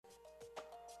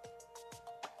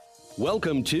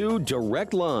Welcome to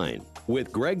Direct Line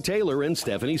with Greg Taylor and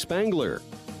Stephanie Spangler.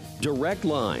 Direct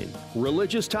Line,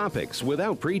 religious topics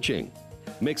without preaching,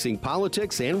 mixing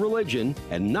politics and religion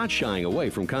and not shying away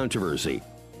from controversy.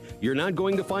 You're not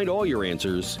going to find all your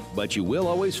answers, but you will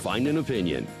always find an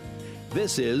opinion.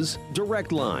 This is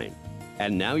Direct Line.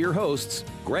 And now your hosts,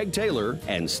 Greg Taylor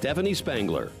and Stephanie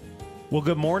Spangler. Well,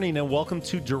 good morning and welcome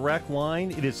to Direct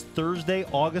Line. It is Thursday,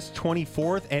 August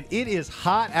 24th, and it is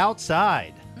hot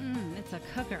outside. It's a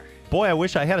cooker. Boy, I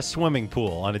wish I had a swimming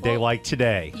pool on a day like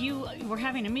today. You were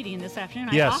having a meeting this afternoon.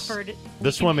 Yes, I offered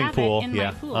the swimming pool. in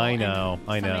my pool. I know.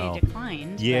 Somebody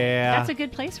declined. Yeah, that's a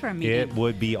good place for a meeting. It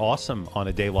would be awesome on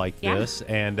a day like this.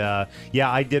 And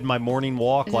I did my morning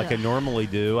walk like I normally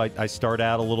do. I start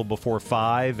out a little before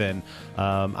 5, and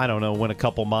I don't know, went a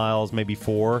couple miles, maybe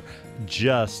 4,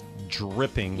 just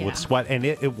dripping with sweat, and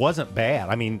it wasn't bad.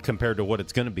 I mean, compared to what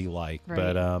it's going to be like,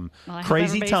 right. But I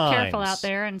crazy hope times. Careful out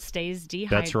there and stays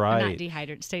dehydrated. That's right. Not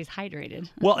dehydrated, stays hydrated.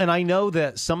 Well, and I know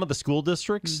that some of the school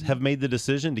districts have made the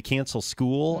decision to cancel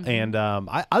school, and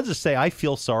I'll just say I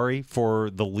feel sorry for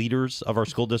the leaders of our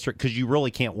school district because you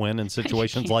really can't win in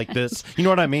situations like this. You know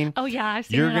what I mean? Oh yeah, I've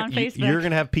seen it on Facebook. You're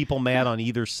going to have people mad on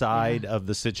either side of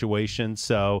the situation.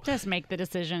 So just make the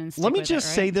decision. And stick let me with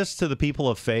just say this to the people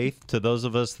of faith, to those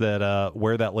of us that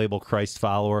wear that label Christ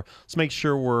follower. Let's make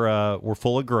sure we're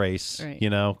full of grace, right. You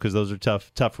know, because those are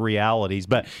tough realities.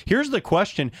 But here's the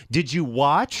question: did you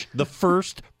watch the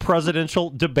first presidential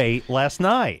debate last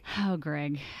night? Oh,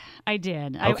 Greg, I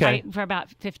did. Okay. For about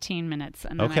 15 minutes,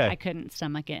 and then I couldn't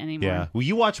stomach it anymore. Yeah. Well,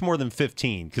 you watched more than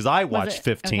 15 because I watched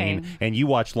 15, and you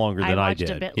watched longer than I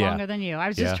did. I watched a bit longer than you. I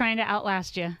was just trying to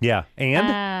outlast you. Yeah. And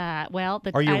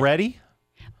are you ready?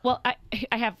 Well,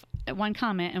 I have one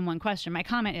comment and one question. My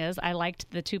comment is I liked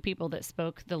the two people that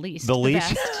spoke the least. The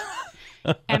best.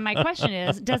 And my question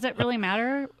is, does it really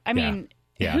matter? I mean,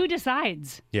 who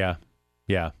decides? Yeah.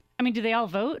 I mean, do they all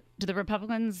vote? Do the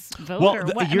Republicans vote? Well, or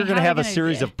what? you're going to have a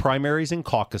series of primaries and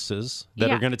caucuses that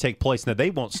are going to take place. Now,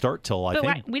 they won't start till, I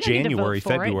think, we don't January, need to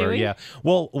vote for February. it, do we? Yeah.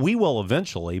 Well, we will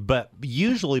eventually, but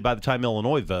usually by the time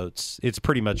Illinois votes, it's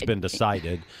pretty much been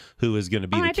decided who is going to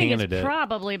be the candidate. I think it's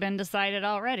probably been decided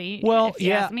already. Well, if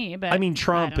you ask me, but I mean,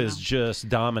 Trump I is just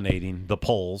dominating the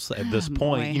polls at this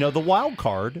point. Boy. You know, the wild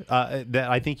card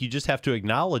that I think you just have to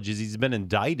acknowledge is he's been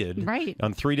indicted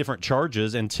on 3 different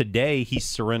charges, and today he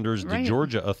surrenders to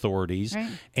Georgia authorities. Right.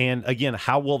 And again,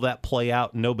 how will that play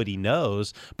out? Nobody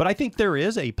knows. But I think there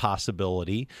is a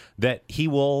possibility that he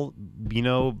will,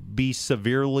 be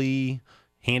severely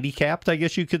handicapped, I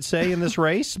guess you could say, in this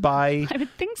race by I would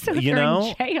think so. If you're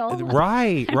in jail.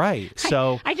 Right.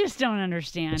 So I just don't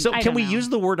understand. So can we use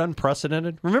the word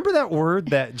unprecedented? Remember that word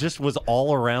that just was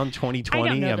all around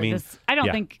 2020? I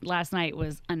don't think last night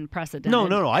was unprecedented.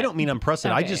 No. I don't mean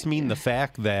unprecedented. Okay. I just mean the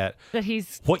fact that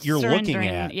he's what you're looking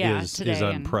at is today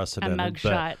unprecedented. A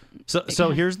mugshot.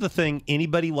 So here's the thing.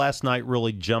 Anybody last night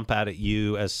really jump out at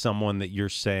you as someone that you're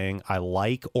saying I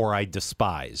like or I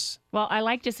despise? Well, I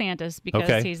like DeSantis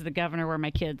because he's the governor where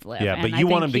my kids live. Yeah, but and you I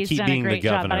want think him to keep being the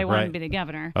governor, but I want right? him to be the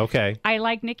governor. Okay. I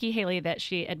like Nikki Haley that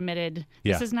she admitted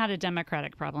this is not a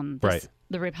Democratic problem.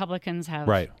 The Republicans have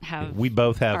we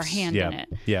both have our hand in it.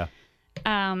 Yeah.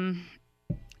 I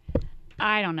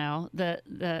don't know.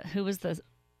 Who was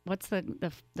what's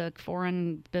the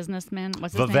foreign businessman?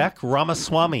 What's his Vivek name?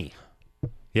 Ramaswamy.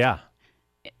 Yeah.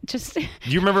 Just do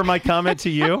you remember my comment to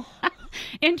you?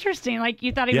 Interesting. Like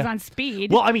you thought he was on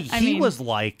speed. Well, I mean, he was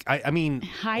like,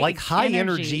 high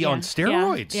energy on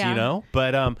steroids, you know.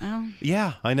 But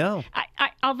I know.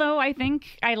 Although I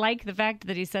think I like the fact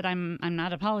that he said I'm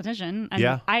not a politician.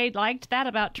 And I liked that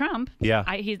about Trump. Yeah.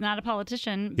 He's not a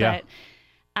politician, but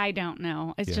I don't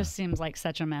know. It just seems like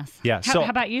such a mess. Yeah. How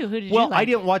about you? Who did you like? Well, I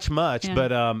didn't watch much,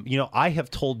 but I have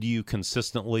told you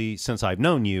consistently since I've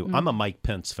known you, I'm a Mike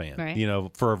Pence fan.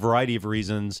 Right. For a variety of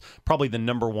reasons. Probably the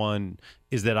number one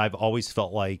is that I've always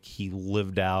felt like he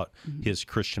lived out his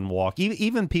Christian walk.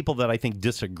 Even people that I think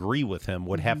disagree with him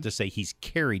would have to say he's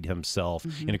carried himself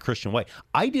in a Christian way.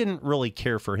 I didn't really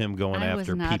care for him going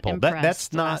after people.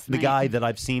 That's not the guy that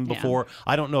I've seen before.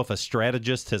 I don't know if a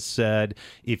strategist has said,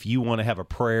 if you want to have a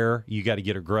prayer, you got to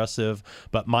get aggressive.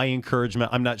 But my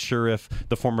encouragement, I'm not sure if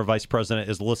the former vice president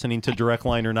is listening to Direct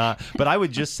Line or not, but I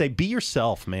would just say, be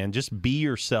yourself, man. Just be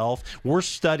yourself. We're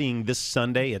studying this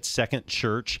Sunday at Second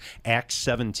Church, Acts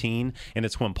 17, and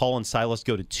it's when Paul and Silas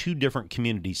go to 2 different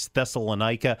communities,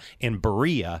 Thessalonica and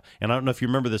Berea. And I don't know if you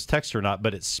remember this text or not,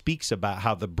 but it speaks about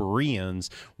how the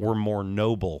Bereans were more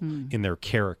noble in their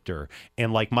character.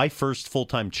 And like my first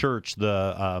full-time church,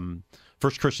 the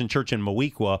First Christian Church in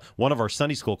Moweaqua, one of our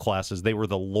Sunday school classes, they were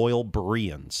the loyal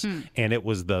Bereans. And it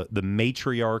was the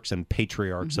matriarchs and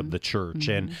patriarchs of the church.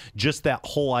 And just that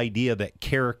whole idea that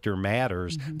character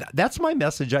matters. That's my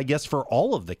message, I guess, for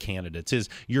all of the candidates is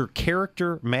your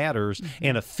character matters.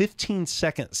 And a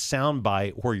 15-second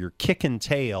soundbite where you're kicking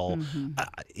tail,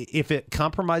 if it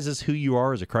compromises who you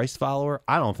are as a Christ follower,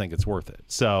 I don't think it's worth it.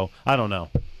 So I don't know.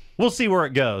 We'll see where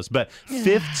it goes, but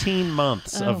 15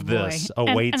 months of this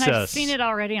awaits us. And I've seen it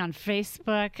already on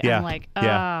Facebook. Yeah. I'm like,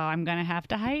 I'm going to have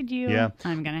to hide you. Yeah.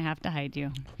 I'm going to have to hide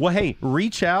you. Well, hey,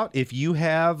 reach out if you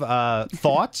have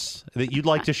thoughts that you'd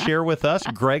like to share with us.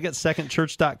 Greg at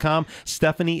secondchurch.com,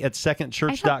 Stephanie at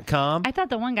secondchurch.com. I thought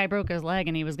the one guy broke his leg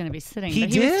and he was going to be sitting, he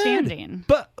but he did. was standing.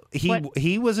 But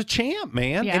he was a champ,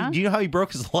 man. Yeah. And do you know how he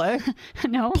broke his leg?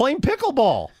 No. Playing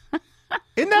pickleball.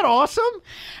 Isn't that awesome?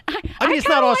 I mean, it's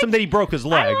not awesome that he broke his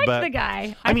leg, I liked but the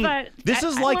guy. I mean, this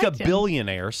is like a liked him.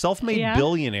 billionaire, self-made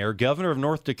billionaire, governor of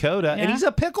North Dakota, and he's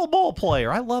a pickleball player.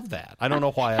 I love that. I don't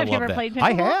know why I love that. Have you ever played pickleball?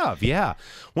 I have, yeah.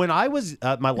 When I was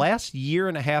my last year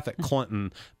and a half at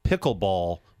Clinton,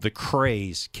 pickleball, the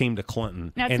craze came to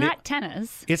Clinton. Now it's not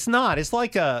tennis. It's not. It's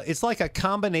like a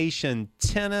combination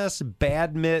tennis,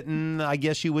 badminton, I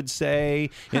guess you would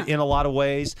say, in a lot of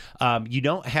ways. You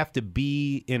don't have to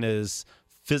be in as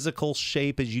physical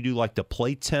shape as you do like to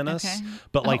play tennis,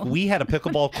 but like we had a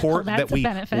pickleball court that we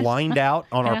lined out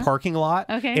on our parking lot,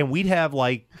 and we'd have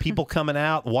like people coming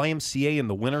out, YMCA in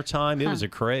the wintertime. It was a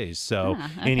craze. So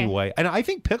anyway, and I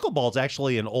think pickleball is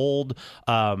actually an old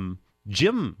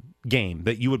gym game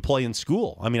that you would play in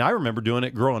school. I mean, I remember doing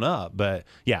it growing up, but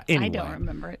yeah, anyway. I don't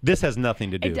remember it. This has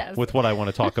nothing to do with what I want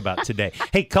to talk about today.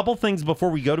 Hey, couple things before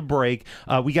we go to break.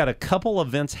 We got a couple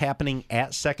events happening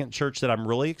at Second Church that I'm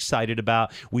really excited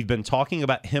about. We've been talking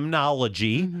about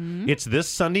hymnology. It's this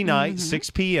Sunday night,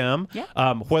 6 p.m.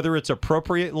 Whether it's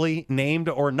appropriately named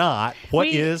or not, what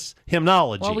is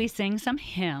hymnology? Well, we sing some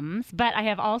hymns, but I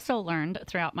have also learned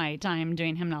throughout my time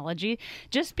doing hymnology,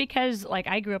 just because like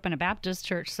I grew up in a Baptist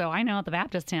church, so I know the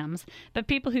Baptist hymns, but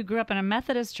people who grew up in a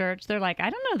Methodist church, they're like, I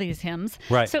don't know these hymns.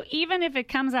 Right. So even if it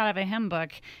comes out of a hymn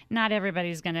book, not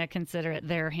everybody's going to consider it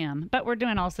their hymn. But we're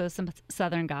doing also some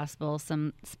Southern gospel,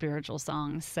 some spiritual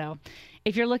songs. So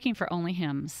if you're looking for only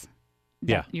hymns,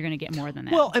 you're going to get more than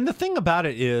that. Well, and the thing about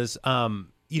it is,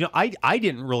 I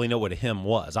didn't really know what a hymn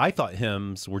was. I thought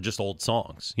hymns were just old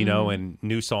songs, and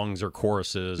new songs or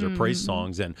choruses or praise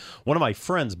songs. And one of my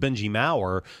friends, Benji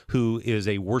Maurer, who is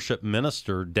a worship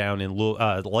minister down in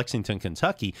Lexington,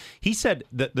 Kentucky, he said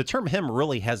that the term hymn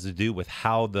really has to do with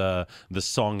how the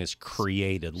song is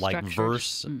created, like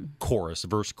verse,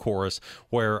 chorus,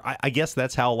 where I guess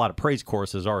that's how a lot of praise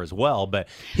choruses are as well. But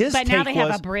now they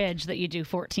have a bridge that you do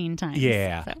 14 times.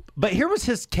 Yeah. So. But here was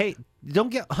his case.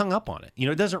 Don't get hung up on it.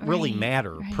 It doesn't really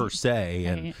matter per se.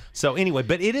 And so anyway,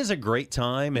 but it is a great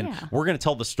time. And we're going to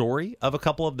tell the story of a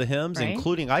couple of the hymns,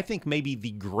 including, I think, maybe the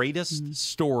greatest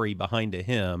story behind a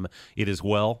hymn. It is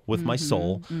Well With My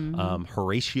Soul.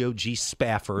 Horatio G.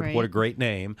 Spafford. What a great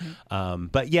name.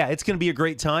 But yeah, it's going to be a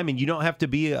great time. And you don't have to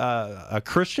be a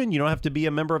Christian. You don't have to be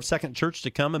a member of Second Church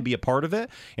to come and be a part of it.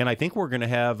 And I think we're going to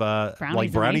have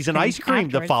brownies and ice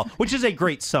cream to follow, which is a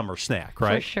great summer snack,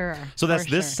 right? For sure. So that's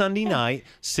this Sunday night,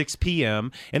 6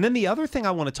 p.m. And then the other thing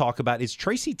I want to talk about is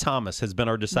Tracy Thomas has been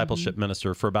our discipleship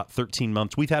minister for about 13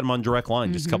 months. We've had him on Direct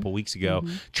Line just a couple weeks ago.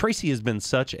 Tracy has been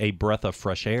such a breath of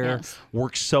fresh air,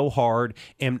 works so hard.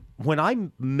 And when I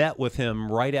met with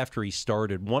him right after he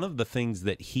started, one of the things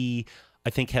that he I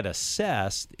think had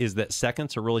assessed is that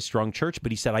Second's a really strong church,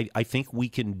 but he said, I think we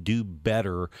can do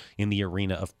better in the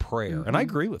arena of prayer. And I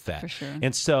agree with that. For sure.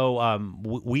 And so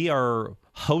we are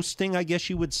hosting, I guess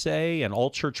you would say, an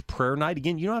all-church prayer night.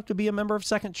 Again, you don't have to be a member of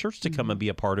Second Church to come and be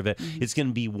a part of it. It's going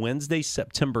to be Wednesday,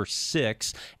 September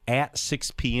 6th at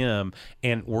 6 p.m.,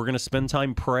 and we're going to spend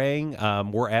time praying.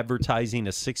 We're advertising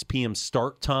a 6 p.m.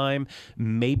 start time,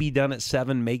 maybe done at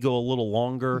 7, may go a little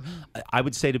longer. I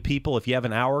would say to people, if you have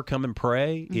an hour, come and pray.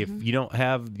 If you don't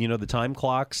have, the time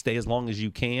clock, stay as long as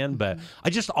you can. But I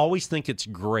just always think it's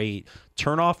great.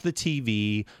 Turn off the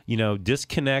TV,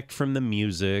 disconnect from the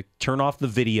music, turn off the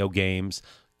video games,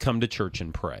 come to church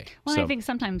and pray. Well, I think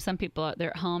sometimes some people, they're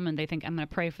at home and they think, I'm going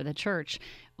to pray for the church.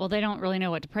 well, they don't really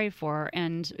know what to pray for.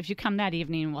 And if you come that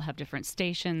evening, we'll have different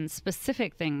stations,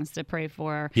 specific things to pray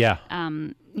for. Yeah.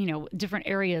 Different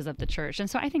areas of the church. And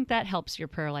so I think that helps your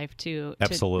prayer life too.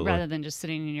 Absolutely. Rather than just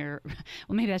sitting in your,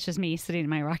 well, maybe that's just me sitting in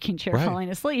my rocking chair falling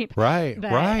asleep. Right.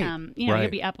 But, you'll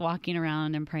be up walking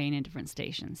around and praying in different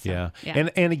stations. So, yeah.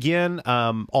 And again,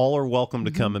 all are welcome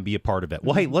to come and be a part of it.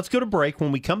 Well, hey, let's go to break.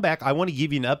 When we come back, I want to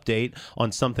give you an update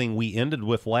on something we ended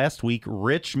with last week,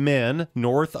 Rich Men,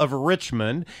 north of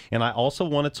Richmond. And I also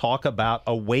want to talk about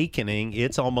Awakening.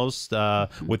 It's almost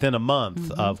within a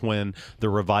month of when the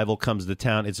revival comes to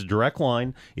town. It's a direct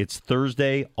line. It's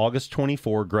Thursday, August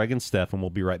 24. Greg and Steph, and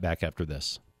we'll be right back after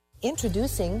this.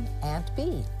 Introducing Aunt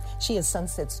Bee. She is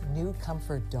Sunset's new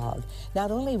comfort dog.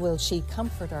 Not only will she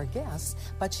comfort our guests,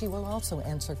 but she will also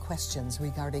answer questions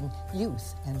regarding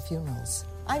youth and funerals.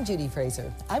 I'm Judy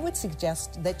Fraser. I would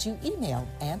suggest that you email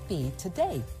Aunt Bee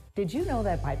today. Did you know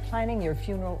that by planning your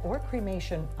funeral or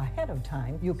cremation ahead of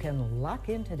time, you can lock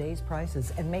in today's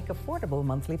prices and make affordable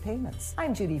monthly payments?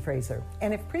 I'm Judy Fraser,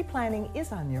 and if pre-planning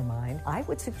is on your mind, I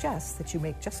would suggest that you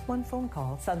make just one phone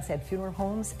call, Sunset Funeral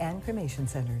Homes and Cremation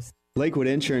Centers. Lakewood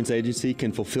Insurance Agency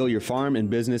can fulfill your farm and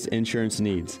business insurance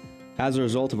needs. As a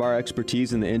result of our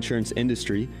expertise in the insurance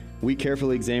industry, we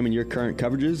carefully examine your current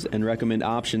coverages and recommend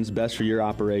options best for your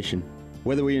operation.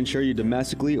 Whether we insure you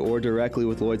domestically or directly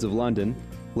with Lloyd's of London,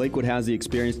 Lakewood has the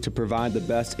experience to provide the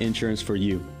best insurance for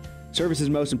you. Service is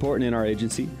most important in our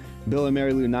agency. Bill and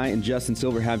Mary Lou Knight and Justin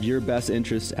Silver have your best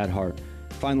interests at heart.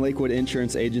 Find Lakewood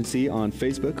Insurance Agency on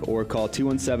Facebook or call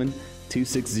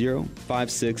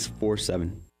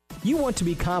 217-260-5647. You want to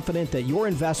be confident that your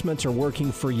investments are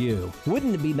working for you.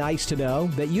 Wouldn't it be nice to know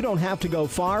that you don't have to go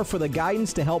far for the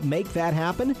guidance to help make that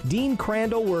happen? Dean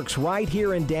Crandall works right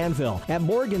here in Danville at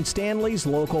Morgan Stanley's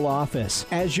local office.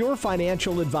 As your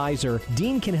financial advisor,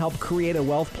 Dean can help create a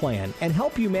wealth plan and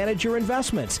help you manage your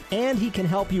investments. And he can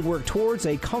help you work towards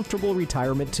a comfortable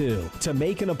retirement too. To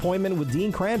make an appointment with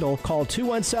Dean Crandall, call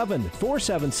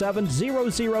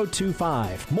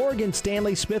 217-477-0025. Morgan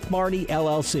Stanley Smith Marnie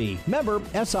LLC. Member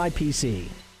SIPC.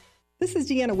 This is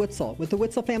Deanna Witzel with the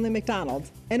Witzel Family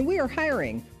McDonald's, and we are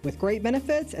hiring. With great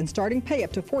benefits and starting pay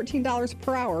up to $14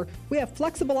 per hour, we have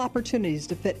flexible opportunities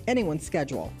to fit anyone's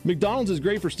schedule. McDonald's is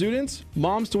great for students,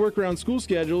 moms to work around school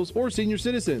schedules, or senior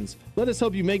citizens. Let us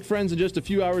help you make friends in just a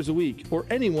few hours a week, or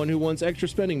anyone who wants extra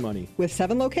spending money. With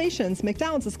 7 locations,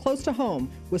 McDonald's is close to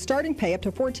home, with starting pay up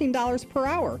to $14 per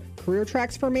hour, career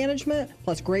tracks for management,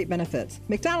 plus great benefits.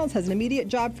 McDonald's has an immediate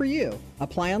job for you.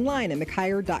 Apply online at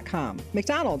mchire.com.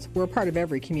 McDonald's, we're a part of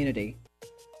every community.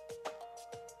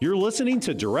 You're listening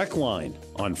to Direct Line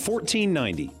on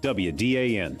 1490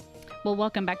 WDAN. Well,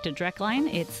 welcome back to Direct Line.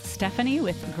 It's Stephanie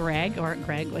with Greg, or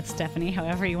Greg with Stephanie,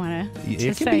 however you want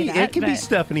to say that. It can be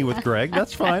Stephanie with Greg.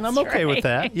 That's fine. I'm okay with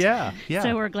that. Yeah.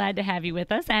 So we're glad to have you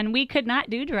with us. And we could not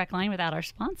do Direct Line without our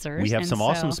sponsors. We have some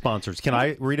awesome sponsors. Can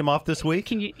I read them off this week?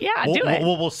 Can you? Yeah, do it.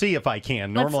 We'll see if I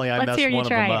can. Normally I mess one of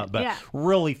them up. But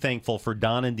really thankful for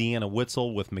Don and Deanna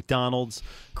Witzel with McDonald's,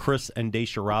 Chris and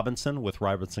Dacia Robinson with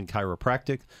Robinson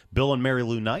Chiropractic, Bill and Mary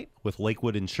Lou Knight with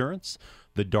Lakewood Insurance,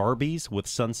 the Darbys with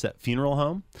Sunset Funeral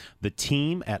Home, the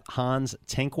team at Hans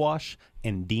Tank Wash,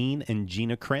 and Dean and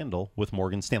Gina Crandall with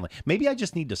Morgan Stanley. Maybe I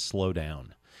just need to slow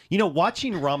down. You know,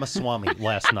 watching Ramaswamy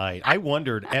last night, I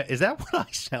wondered, is that what I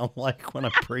sound like when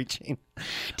I'm preaching?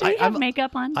 Do you have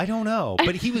makeup on? I don't know,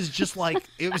 but he was just like,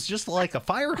 it was just like a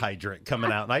fire hydrant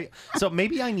coming out. And so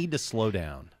maybe I need to slow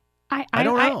down. I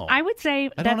don't know. I would say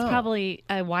that's probably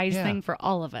a wise thing for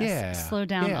all of us. Yeah. Slow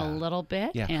down a little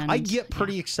bit. Yeah. And I get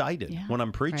pretty excited when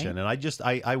I'm preaching. Right.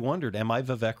 And I wondered, am I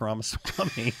Vivek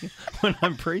Ramaswamy when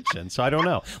I'm preaching? So I don't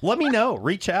know. Let me know.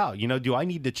 Reach out. You know, do I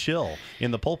need to chill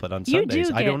in the pulpit on Sundays?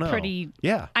 You do I don't know. Pretty,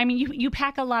 I mean, you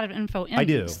pack a lot of info in. I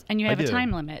do. And you have a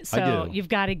time limit. So you've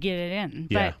got to get it in.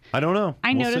 Yeah. But I don't know.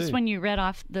 I noticed when you read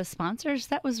off the sponsors,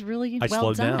 that was really well done. I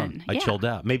slowed down. I chilled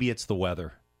out. Maybe it's the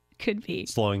weather. Could be.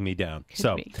 Slowing me down.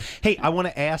 Hey, I want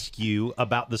to ask you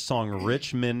about the song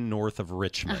Rich Men North of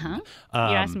Richmond. You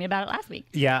asked me about it last week.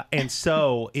 Yeah, and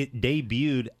so it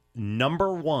debuted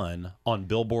 #1 on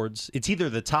Billboard's. It's either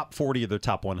the top 40 or the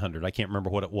top 100. I can't remember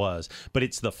what it was, but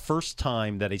it's the first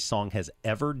time that a song has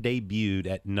ever debuted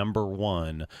at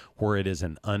 #1 where it is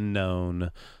an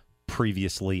unknown,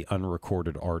 previously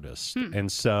unrecorded artist.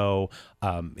 And so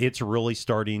it's really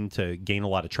starting to gain a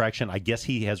lot of traction. I guess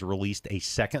he has released a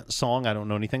second song. I don't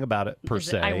know anything about it per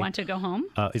se. I Want to Go Home.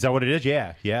 Is that what it is?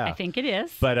 Yeah. I think it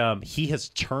is. But he has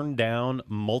turned down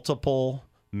multiple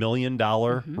 $1 million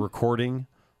recording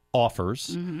offers.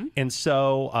 And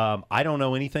so I don't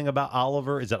know anything about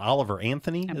Oliver. Is it Oliver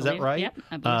Anthony? Is that right? Yep,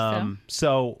 I believe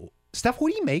so, Steph,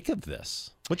 what do you make of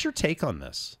this? What's your take on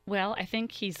this? Well, I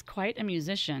think he's quite a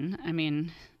musician. I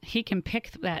mean, he can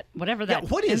pick that, whatever that. Yeah,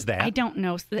 what is that? I don't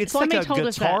know. It's Somebody like a told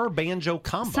guitar us banjo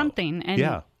combo. something. And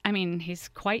yeah. I mean, he's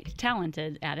quite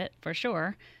talented at it for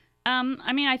sure. I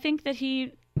mean, I think that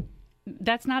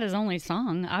that's not his only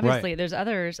song. Obviously, there's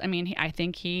others. I mean, I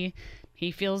think he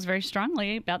feels very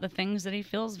strongly about the things that he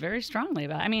feels very strongly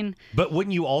about. I mean, but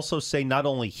wouldn't you also say not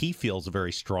only he feels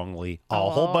very strongly, a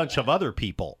whole bunch of other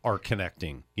people are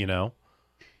connecting, you know?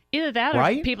 Either that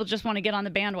or people just want to get on the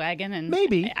bandwagon and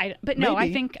maybe. But no,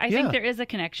 I think there is a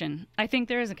connection. I think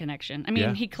there is a connection. I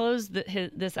mean, he closed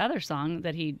this other song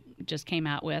that he just came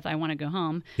out with, "I Want to Go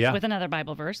Home," with another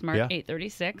Bible verse, Mark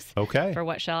 8:36. Okay. For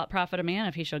what shall it profit a man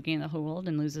if he shall gain the whole world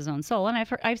and lose his own soul? And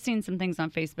I've seen some things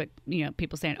on Facebook, you know,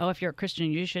 people saying, "Oh, if you're a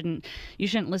Christian, you shouldn't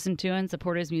listen to and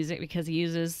support his music because he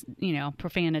uses, you know,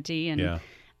 profanity." And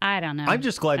I don't know. I'm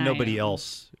just glad nobody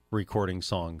else recording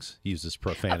songs uses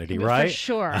profanity, right?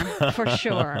 For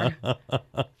sure.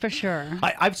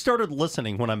 I've started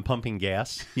listening when I'm pumping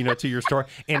gas, you know, to your story,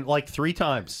 and like 3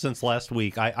 times since last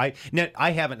week. I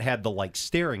haven't had the like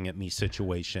staring at me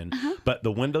situation, but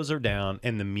the windows are down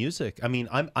and the music. I mean,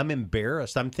 I'm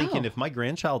embarrassed. I'm thinking if my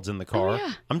grandchild's in the car,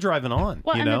 I'm driving on.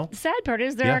 Well, you and know, the sad part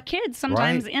is there are kids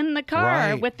sometimes in the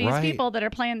car with these people that are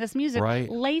playing this music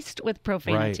laced with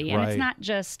profanity, and it's not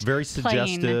just very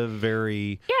suggestive,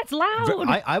 very it's loud.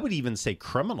 I would even say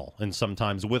criminal, and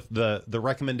sometimes with the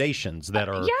recommendations that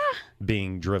are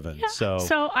being driven.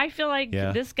 So I feel like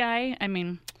this guy, I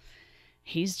mean,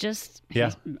 he's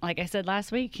like I said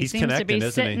last week, he seems to be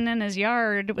sitting in his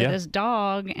yard with his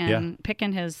dog and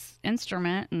picking his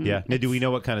instrument. And now, do we know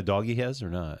what kind of dog he has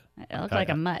or not? It looked like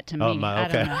a mutt to me. Oh, mutt,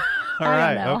 okay. I don't know. All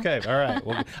right. Okay. All right.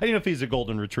 Well, I don't know if he's a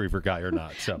golden retriever guy or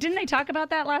not. So didn't they talk about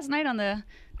that last night on the?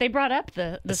 They brought up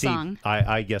the song.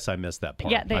 I guess I missed that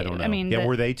part. Yeah, I don't know. I mean,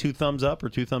 were they 2 thumbs up or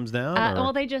 2 thumbs down?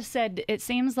 Well, they just said it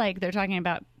seems like they're talking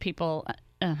about people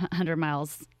 100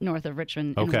 miles north of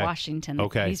Richmond in Washington.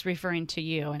 Okay. He's referring to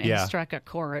you, and it struck a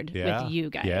chord with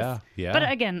you guys. Yeah.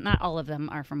 But again, not all of them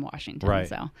are from Washington. Right.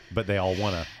 So. But they all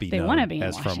want to be known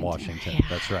as from Washington. Yeah.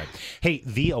 That's right. Hey,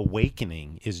 The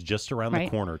Awakening is just around the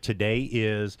corner. Today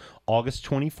is August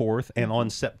 24th, and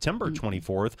on September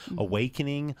 24th,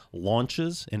 Awakening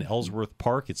launches in Ellsworth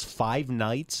Park. It's 5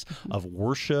 nights of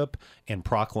worship and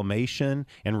proclamation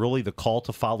and really the call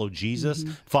to follow Jesus.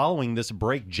 Following this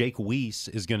break, Jake Weiss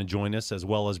is going to join us, as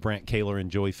well as Brant Kaler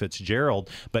and Joey Fitzgerald.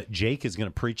 But Jake is going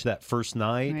to preach that first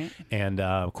night, and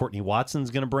Courtney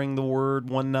Watson's going to bring the word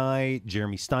one night.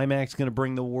 Jeremy Steinmack's going to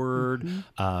bring the word.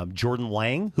 Jordan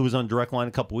Lang, who was on Direct Line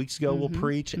a couple weeks ago, will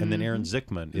preach, and then Aaron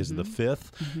Zickman is the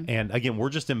 5th. And again, we're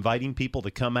just inviting people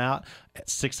to come out at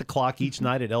 6 o'clock each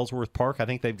night at Ellsworth Park. I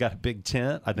think they've got a big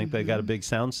tent. I think they've got a big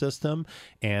sound system.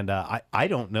 And I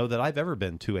don't know that I've ever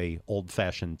been to a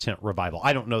old-fashioned tent revival.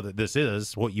 I don't know that this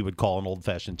is what you would call an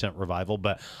old-fashioned tent revival,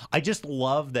 but I just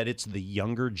love that it's the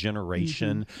younger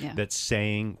generation that's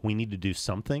saying we need to do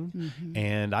something.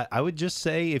 And I would just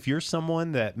say, if you're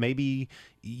someone that maybe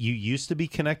you used to be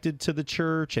connected to the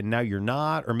church and now you're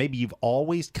not, or maybe you've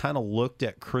always kind of looked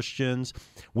at Christians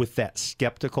with that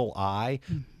skeptical eye,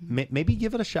 maybe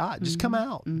give it a shot. Just come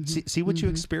out, see what you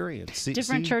experience.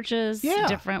 Different churches,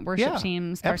 different worship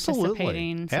teams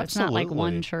participating. So it's not like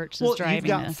one church is driving you've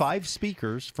got this. 5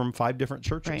 speakers from 5 different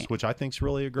churches, which I think is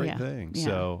really a great thing.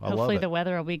 So I love it. Hopefully the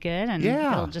weather will be good, and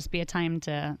it'll just be a time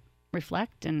to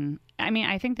reflect. And I mean,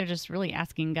 I think they're just really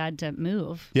asking God to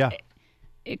move. Yeah.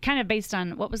 It kind of based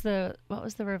on what was the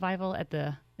revival at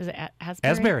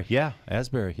Asbury?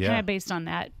 Asbury, kind of based on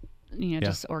that,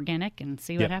 just organic, and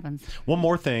see what happens. One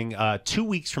more thing, 2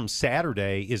 weeks from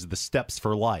Saturday is the Steps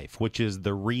for Life, which is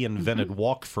the reinvented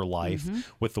Walk for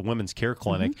Life with the Women's Care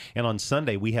Clinic. And on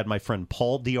Sunday we had my friend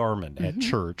Paul DeArmond at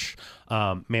church.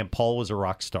 Man, Paul was a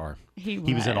rock star. He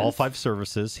was in all 5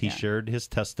 services. He shared his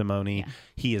testimony.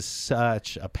 He is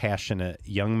such a passionate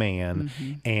young man,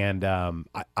 and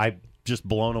I just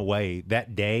blown away.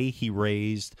 That day he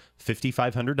raised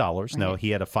 $5,500. No,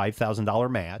 he had a $5,000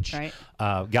 match.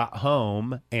 Got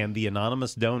home, and the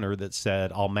anonymous donor that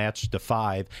said, I'll match to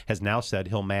 5, has now said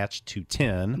he'll match to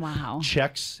 10. Wow.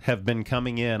 Checks have been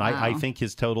coming in. Wow. I think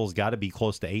his total's got to be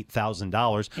close to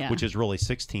 $8,000, which is really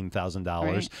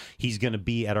 $16,000. He's going to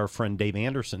be at our friend Dave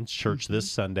Anderson's church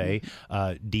this Sunday,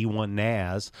 D1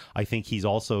 Naz. I think he's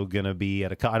also going to be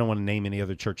at I don't want to name any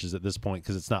other churches at this point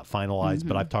because it's not finalized,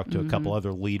 but I've talked to a couple couple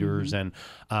other leaders. And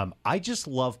I just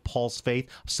love Paul's faith.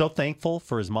 I'm so thankful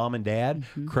for his mom and dad,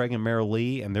 Craig and Mary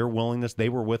Lee, and their willingness. They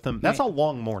were with him. That's a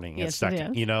long morning at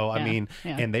Second, I mean,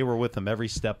 and they were with him every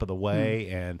step of the way.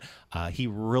 And he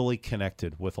really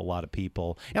connected with a lot of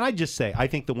people. And I just say, I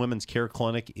think the Women's Care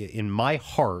Clinic, in my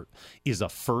heart, is a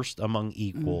first among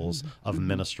equals of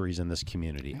ministries in this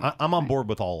community. I'm on board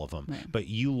with all of them. But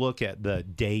you look at the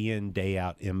day in, day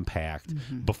out impact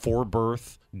before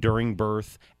birth, during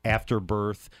birth, after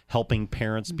birth, helping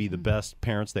parents be the best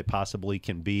parents they possibly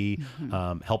can be,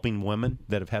 helping women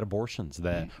that have had abortions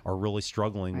that are really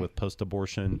struggling with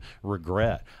post-abortion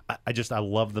regret. I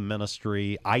love the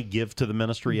ministry. I give to the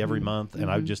ministry every month,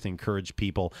 and I would just encourage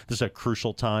people. This is a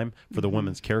crucial time for the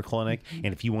Women's Care Clinic, and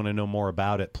if you want to know more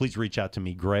about it, please reach out to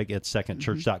me, Greg at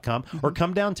secondchurch.com, or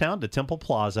come downtown to Temple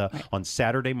Plaza on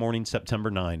Saturday morning, September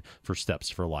 9 for Steps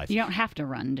for Life. You don't have to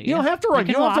run, do you? You don't have to run.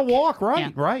 You don't have to walk, right?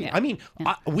 Yeah. Right. Yeah. I mean,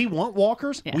 we want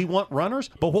walkers, we want runners,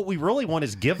 but what we really want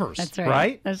is givers. That's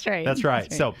right. That's right. That's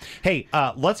right. So, hey,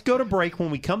 let's go to break.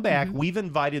 When we come back, we've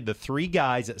invited the three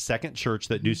guys at Second Church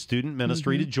that do student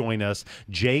ministry to join us,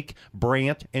 Jake,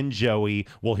 Brant, and Joey.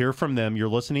 We'll hear from them. You're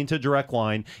listening to Direct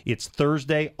Line. It's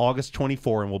Thursday, August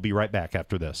 24, and we'll be right back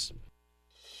after this.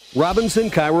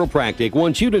 Robinson Chiropractic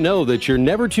wants you to know that you're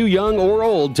never too young or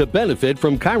old to benefit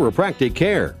from chiropractic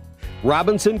care.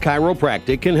 Robinson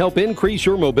Chiropractic can help increase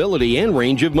your mobility and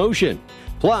range of motion.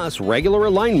 Plus, regular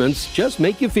alignments just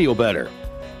make you feel better.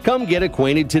 Come get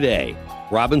acquainted today.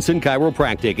 Robinson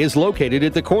Chiropractic is located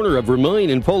at the corner of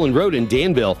Vermillion and Poland Road in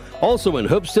Danville, also in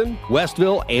Hoopeston,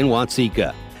 Westville, and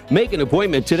Watseka. Make an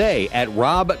appointment today at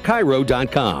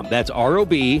robchiro.com. That's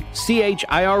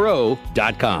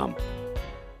ROBCHIRO.com.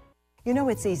 You know,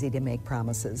 it's easy to make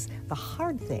promises. The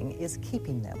hard thing is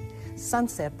keeping them.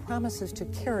 Sunset promises to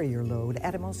carry your load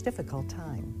at a most difficult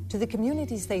time. To the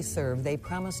communities they serve, they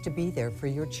promise to be there for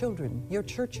your children, your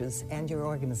churches, and your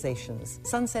organizations.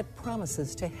 Sunset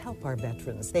promises to help our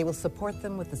veterans. They will support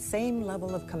them with the same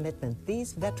level of commitment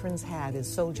these veterans had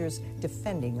as soldiers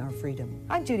defending our freedom.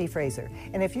 I'm Judy Fraser,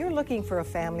 and if you're looking for a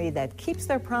family that keeps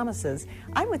their promises,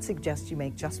 I would suggest you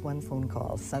make just one phone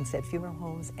call. Sunset Funeral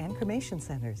Homes and Cremation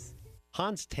Centers.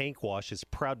 Hans Tank Wash is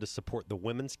proud to support the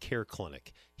Women's Care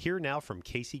Clinic. Hear now from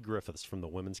Casey Griffiths from the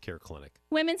Women's Care Clinic.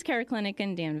 Women's Care Clinic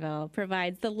in Danville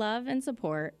provides the love and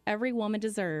support every woman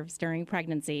deserves during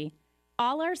pregnancy.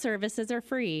 All our services are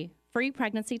free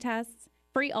pregnancy tests,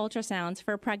 free ultrasounds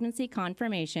for pregnancy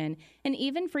confirmation, and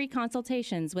even free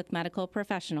consultations with medical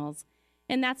professionals.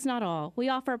 And that's not all. We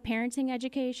offer parenting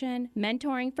education,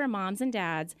 mentoring for moms and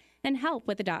dads, and help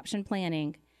with adoption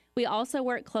planning. We also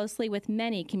work closely with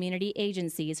many community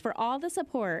agencies for all the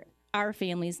support our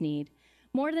families need.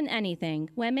 More than anything,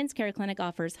 Women's Care Clinic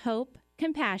offers hope,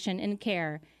 compassion, and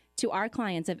care to our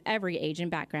clients of every age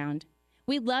and background.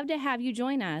 We'd love to have you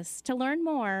join us. To learn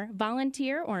more,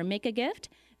 volunteer, or make a gift,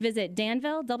 visit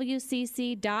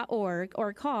danvillewcc.org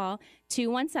or call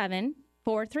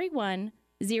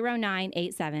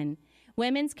 217-431-0987.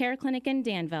 Women's Care Clinic in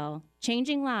Danville,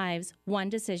 changing lives one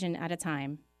decision at a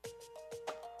time.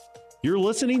 You're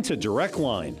listening to Direct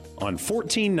Line on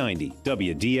 1490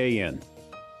 WDAN.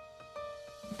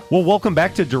 Well, welcome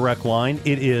back to Direct Line.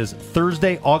 It is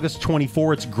Thursday, August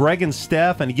 24. It's Greg and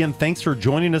Steph. And again, thanks for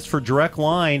joining us for Direct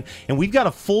Line. And we've got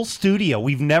a full studio.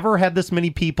 We've never had this many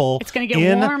people it's gonna get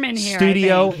warm in here,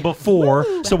 studio before.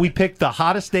 Woo! So we picked the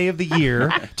hottest day of the year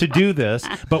to do this.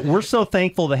 But we're so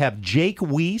thankful to have Jake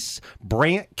Weiss,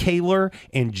 Brant Kaler,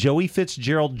 and Joey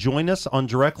Fitzgerald join us on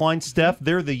Direct Line. Steph,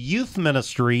 they're the youth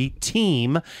ministry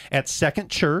team at Second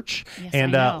Church. Yes,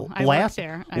 and I know. I worked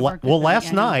there.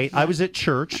 Last night I was at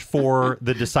church for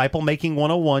the Disciple Making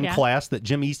 101 class that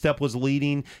Jim Estep was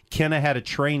leading. Kenna had a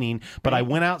training, but I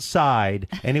went outside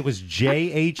and it was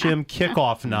JHM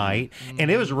kickoff night, and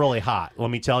it was really hot,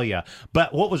 let me tell you.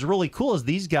 But what was really cool is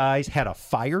these guys had a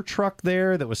fire truck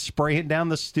there that was spraying down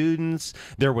the students.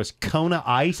 There was Kona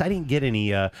ice. I didn't get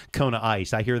any Kona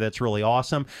ice. I hear that's really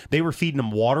awesome. They were feeding them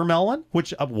watermelon,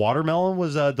 which watermelon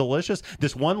was delicious.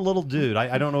 This one little dude,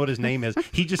 I don't know what his name is,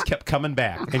 he just kept coming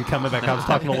back and coming back. I was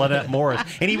talking to Lynette Morris,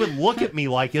 and he would look at me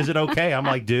like, is it okay? I'm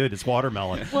like, dude, it's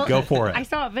watermelon. Well, go for it. I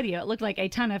saw a video. It looked like a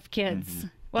ton of kids.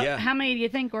 Well, how many do you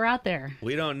think were out there?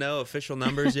 We don't know official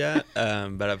numbers yet,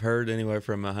 but I've heard anywhere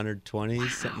from 120,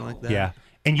 something like that. Yeah.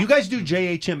 And you guys do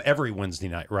JHM every Wednesday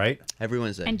night, right? Every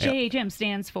Wednesday. And JHM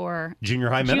stands for Junior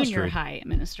High Ministry. Junior High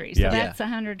Ministry. So that's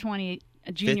 120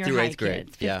 junior high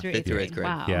kids. Fifth through eighth grade.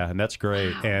 Wow. Yeah, and that's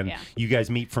great. Wow. And you guys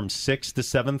meet from 6 to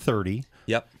 7:30.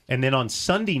 Yep. And then on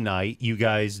Sunday night, you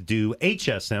guys do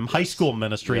HSM, high school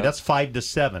ministry. Yep. That's 5 to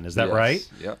 7. Is that Yes. right?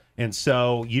 Yep. And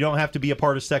so you don't have to be a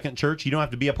part of Second Church. You don't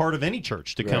have to be a part of any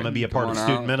church to come and be a part of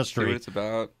student ministry. See what it's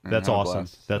about. And That's have a awesome.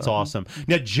 blast. That's So. awesome.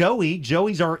 Now,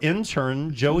 Joey's our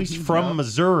intern. Joey's from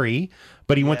Missouri,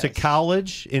 but he went to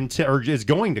college or is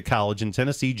going to college in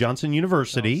Tennessee, Johnson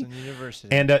University.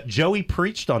 And Joey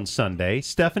preached on Sunday.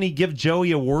 Stephanie, give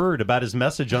Joey a word about his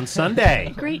message on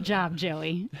Sunday. Great job,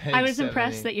 Joey. Thanks, I was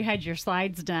impressed Stephanie. that you had your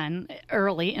slides done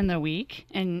early in the week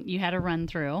and you had a run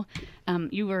through.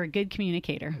 You were a good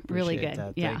communicator. Really Appreciate good.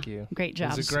 that. Yeah. Thank you. Great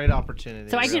job. It was a great opportunity.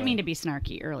 So I didn't really. mean to be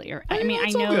snarky earlier. I mean, I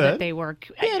it's all know good. that they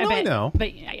work. I know.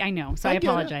 But I know. So I get it.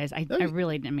 apologize. I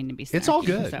really didn't mean to be snarky. It's all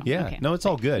good. So, Yeah. okay. No, it's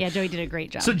all good. Yeah, Joey did a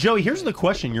great job. So, Joey, here's the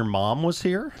question. Your mom was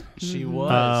here. She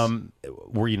was.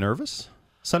 Were you nervous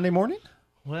Sunday morning?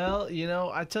 Well,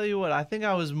 I tell you what, I think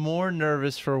I was more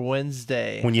nervous for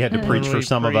Wednesday. When you had to preach for we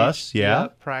some of us? Yeah.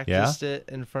 Yep, practiced it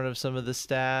in front of some of the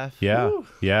staff. Yeah. Woo.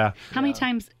 Yeah. How many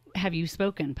times have you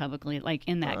spoken publicly, like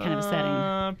in that kind of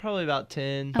setting? Probably about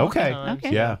 10. Okay. times.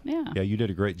 Okay. Yeah. Yeah. You did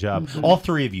a great job. All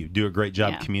three of you do a great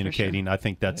job Yeah, for communicating. I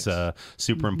think that's a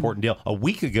super important deal. A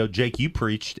week ago, Jake, you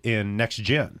preached in Next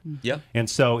Gen. Yep. And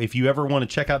so if you ever want to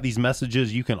check out these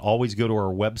messages, you can always go to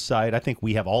our website. I think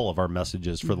we have all of our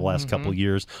messages for the last couple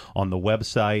years on the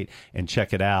website and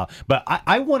check it out. But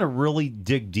I want to really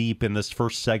dig deep in this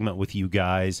first segment with you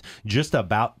guys just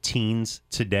about teens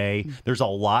today. There's a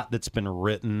lot that's been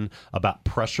written about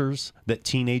pressures that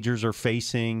teenagers are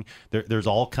facing. There's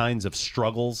all kinds of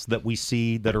struggles that we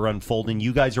see that are unfolding.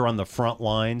 You guys are on the front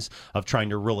lines of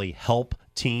trying to really help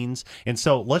teens. And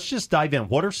so let's just dive in.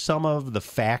 What are some of the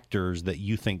factors that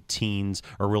you think teens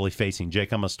are really facing?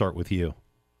 Jake, I'm going to start with you.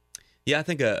 Yeah, I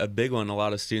think a big one a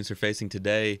lot of students are facing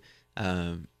today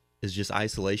is just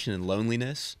isolation and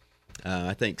loneliness.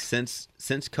 I think since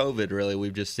COVID, really,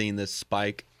 we've just seen this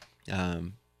spike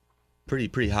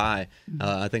pretty high.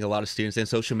 I think a lot of students, and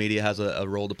social media has a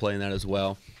role to play in that as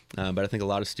well. But I think a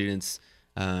lot of students,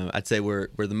 I'd say we're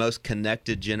the most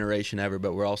connected generation ever,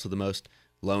 but we're also the most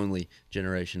lonely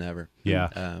generation ever.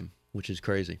 Yeah. Which is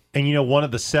crazy. And one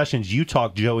of the sessions you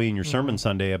talked, Joey, in your sermon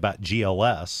Sunday about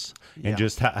GLS and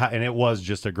just and it was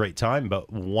just a great time. But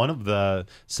one of the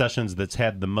sessions that's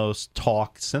had the most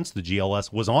talk since the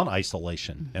GLS was on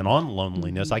isolation and on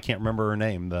loneliness. I can't remember her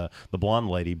name, the blonde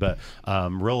lady, but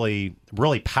really,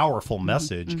 really powerful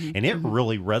message. And it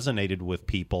really resonated with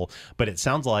people. But it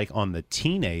sounds like on the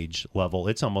teenage level,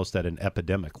 it's almost at an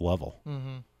epidemic level.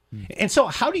 And so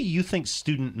how do you think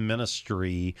student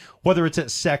ministry, whether it's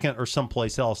at Second or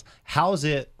someplace else, how does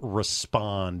it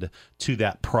respond to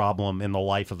that problem in the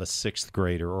life of a 6th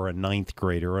grader or a 9th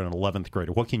grader or an 11th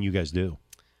grader? What can you guys do?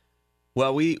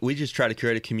 Well, we just try to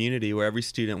create a community where every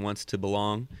student wants to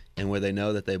belong and where they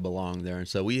know that they belong there. And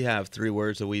so we have 3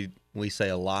 words that we say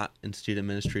a lot in student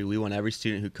ministry. We want every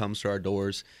student who comes to our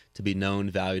doors to be known,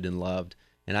 valued, and loved.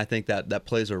 And I think that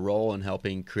plays a role in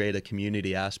helping create a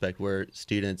community aspect where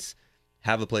students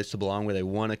have a place to belong, where they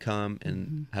want to come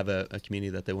and have a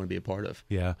community that they want to be a part of.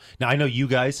 Yeah. Now, I know you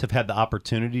guys have had the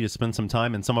opportunity to spend some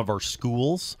time in some of our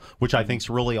schools, which I think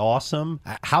is really awesome.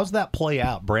 How's that play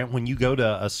out, Brant, when you go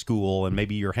to a school and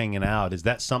maybe you're hanging out? Is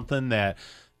that something that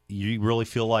you really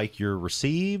feel like you're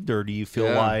received, or do you feel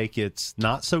like it's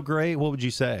not so great? What would you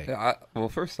say? Yeah, well,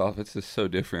 first off, it's just so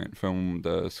different from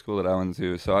the school that I went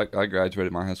to. So I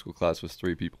graduated, my high school class was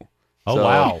 3 people. Oh, so,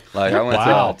 wow. Like, I went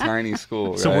to a tiny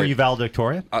school, So right? were you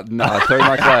valedictorian? No, 3rd in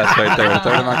my class right there.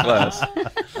 3rd in my class.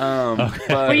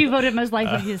 But, were you voted most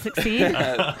likely to succeed?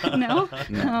 No?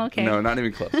 Oh, okay. No, not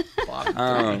even close.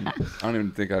 I don't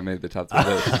even think I made the top 10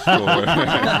 of school.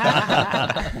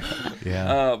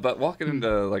 Yeah. But walking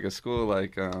into like a school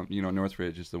like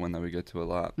Northridge is the one that we get to a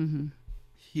lot.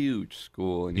 Huge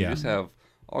school, and you just have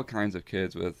all kinds of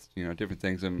kids with different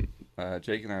things. And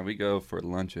Jake and I, we go for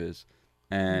lunches,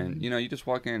 and you just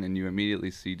walk in and you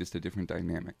immediately see just a different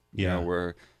dynamic. You know,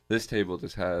 where this table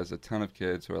just has a ton of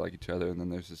kids who are like each other, and then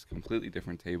there's this completely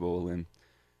different table, and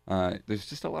there's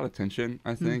just a lot of tension,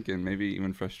 I think, and maybe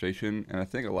even frustration. And I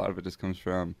think a lot of it just comes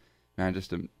from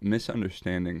just a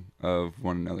misunderstanding of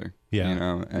one another.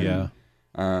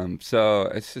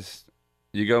 So it's just,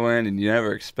 you go in and you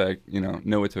never expect,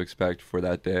 know what to expect for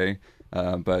that day.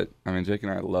 But I mean, Jake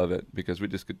and I love it because we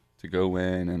just get to go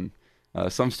in, and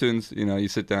some students, you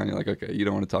sit down, you're like, okay, you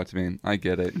don't want to talk to me. I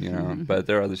get it, but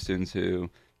there are other students who,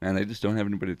 man, they just don't have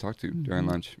anybody to talk to during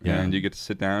lunch. And you get to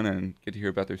sit down and get to hear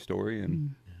about their story.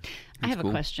 And I have a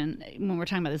question. When we're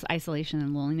talking about this isolation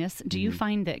and loneliness, do you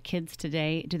find that kids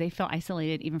today, do they feel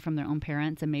isolated even from their own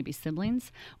parents and maybe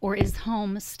siblings? Or is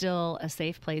home still a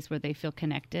safe place where they feel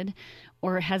connected?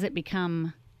 Or has it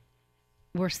become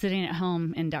we're sitting at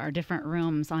home in our different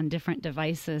rooms on different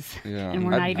devices, yeah. and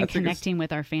we're not even connecting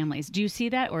with our families. Do you see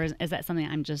that, or is that something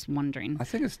I'm just wondering? I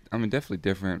think it's, definitely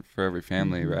different for every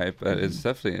family, right? But it's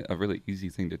definitely a really easy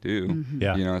thing to do.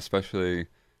 Yeah. Especially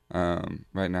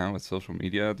right now with social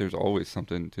media, there's always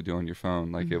something to do on your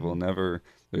phone. Like it will never.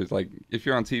 There's like if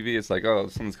you're on TV, it's like, oh,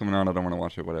 something's coming on, I don't want to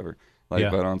watch it, whatever. Like,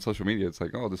 but on social media, it's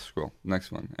like, oh, just scroll,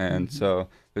 next one. And so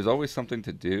there's always something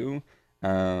to do.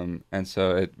 And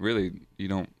so it really, you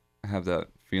don't have that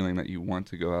feeling that you want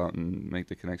to go out and make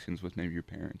the connections with maybe your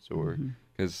parents or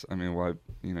because, why,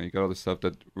 you got all this stuff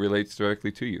that relates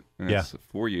directly to you and it's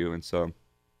for you. And so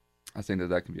I think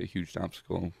that can be a huge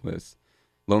obstacle with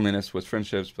loneliness, with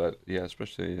friendships, but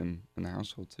especially in the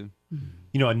household too.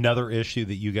 Another issue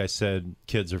that you guys said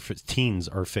teens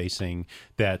are facing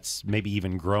that's maybe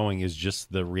even growing is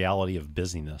just the reality of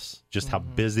busyness, just how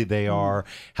busy they are,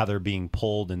 how they're being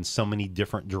pulled in so many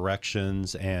different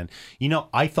directions. And,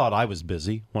 I thought I was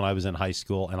busy when I was in high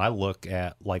school, and I look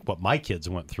at like what my kids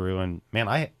went through, and man,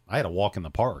 I had a walk in the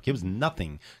park. It was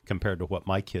nothing compared to what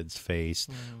my kids faced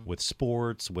with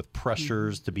sports, with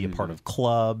pressures to be a part of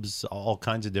clubs, all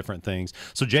kinds of different things.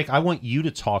 So Jake, I want you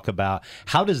to talk about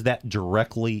how does that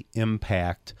directly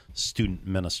impact student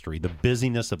ministry, the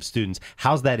busyness of students?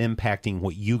 How's that impacting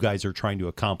what you guys are trying to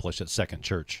accomplish at Second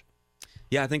Church?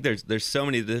 Yeah, I think there's so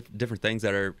many different things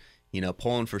that are,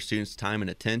 pulling for students' time and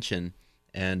attention.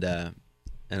 And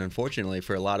unfortunately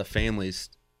for a lot of families,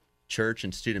 church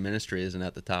and student ministry isn't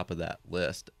at the top of that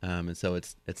list. And so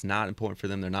it's not important for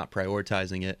them. They're not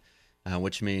prioritizing it,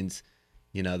 which means,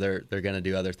 they're going to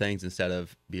do other things instead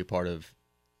of be a part of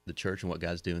the church and what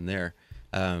God's doing there.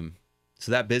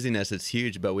 So that busyness is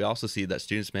huge, but we also see that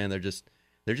students, man, they're just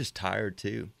tired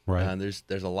too. Right.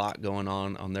 There's a lot going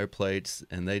on their plates,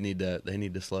 and they need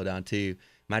to slow down too.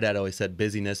 My dad always said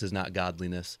busyness is not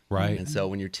godliness. Right. And so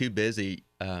when you're too busy,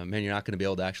 man, you're not going to be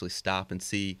able to actually stop and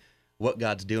see what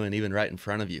God's doing even right in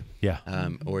front of you. Yeah.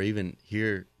 Or even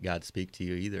hear God speak to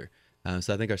you either.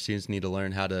 So I think our students need to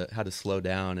learn how to slow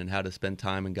down and how to spend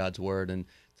time in God's Word and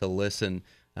to listen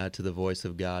to the voice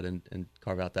of God and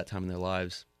carve out that time in their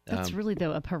lives. That's really,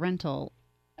 though, a parental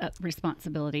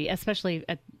responsibility, especially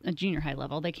at a junior high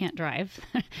level. They can't drive.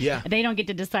 Yeah. They don't get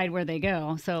to decide where they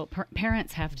go. So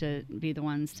parents have to be the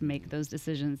ones to make those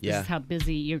decisions. This is how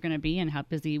busy you're going to be and how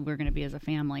busy we're going to be as a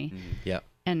family. Yeah.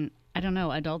 And I don't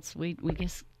know, adults, we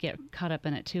just get caught up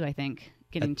in it too, I think,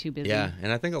 getting too busy. Yeah,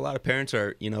 and I think a lot of parents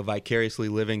are, vicariously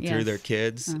living through their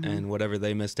kids and whatever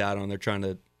they missed out on, they're trying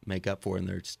to make up for in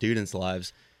their students'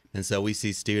 lives. And so we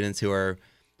see students who are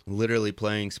literally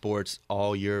playing sports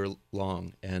all year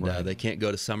long, and they can't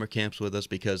go to summer camps with us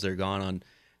because they're gone on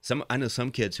I know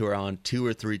some kids who are on 2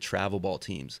 or 3 travel ball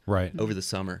teams over the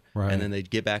summer, and then they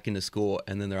get back into school,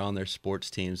 and then they're on their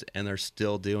sports teams, and they're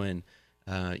still doing,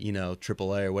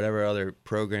 AAA or whatever other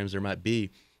programs there might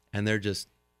be, and they're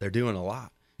doing a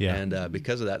lot, and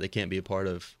because of that, they can't be a part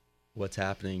of what's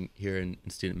happening here in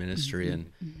student ministry,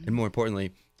 and more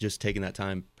importantly, just taking that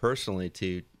time personally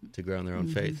to grow in their own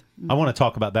faith. I want to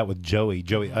talk about that with Joey.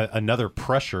 Joey, another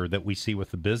pressure that we see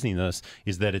with the busyness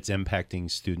is that it's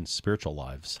impacting students' spiritual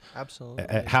lives. Absolutely.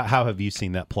 How have you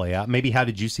seen that play out? Maybe how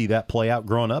did you see that play out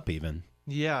growing up even?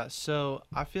 Yeah, so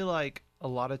I feel like a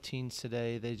lot of teens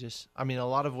today, a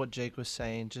lot of what Jake was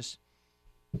saying,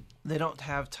 they don't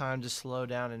have time to slow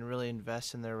down and really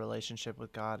invest in their relationship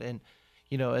with God. And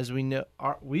as we know,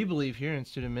 we believe here in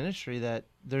student ministry that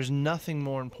there's nothing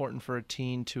more important for a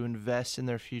teen to invest in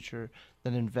their future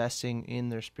than investing in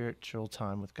their spiritual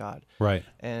time with God. Right.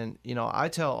 And, I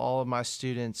tell all of my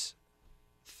students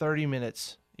 30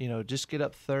 minutes, just get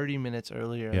up 30 minutes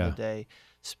earlier in the day,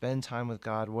 spend time with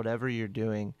God, whatever you're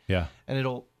doing. Yeah. And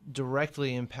it'll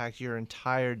directly impact your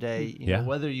entire day,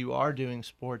 whether you are doing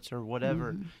sports or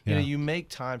whatever. You make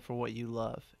time for what you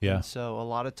love. Yeah. And so a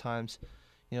lot of times,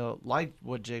 like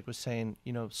what Jake was saying,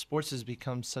 sports has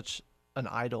become such an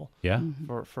idol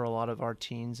for a lot of our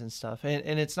teens and stuff.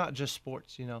 And it's not just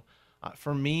sports,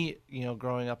 for me,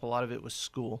 growing up, a lot of it was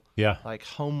school. Yeah. Like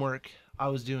homework. I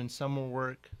was doing summer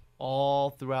work all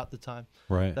throughout the time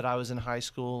that I was in high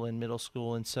school and middle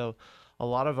school. And so a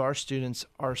lot of our students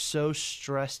are so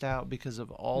stressed out because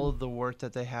of all of the work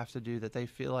that they have to do that they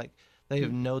feel like they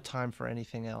have no time for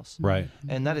anything else. Right.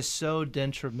 And that is so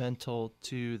detrimental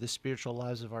to the spiritual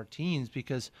lives of our teens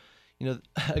because,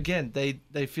 again,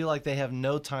 they feel like they have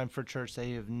no time for church.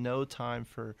 They have no time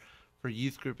for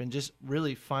youth group and just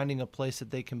really finding a place that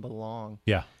they can belong.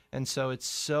 Yeah. And so it's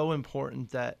so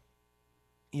important that,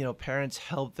 parents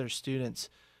help their students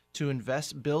to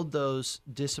build those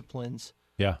disciplines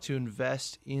to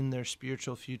invest in their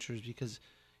spiritual futures because,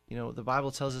 the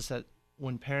Bible tells us that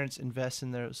when parents invest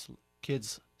in their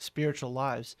kids' spiritual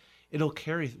lives, it'll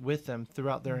carry with them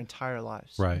throughout their entire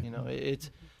lives. Right.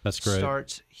 That's great.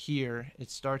 Starts here.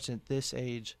 It starts at this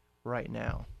age right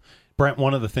now. Brent,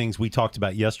 one of the things we talked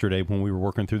about yesterday when we were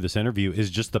working through this interview is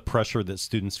just the pressure that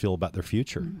students feel about their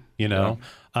future. Do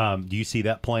you see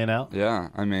that playing out? Yeah.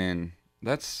 I mean,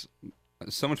 that's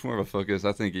so much more of a focus.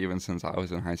 I think even since I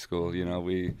was in high school,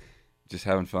 we just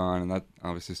having fun, and that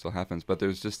obviously still happens. But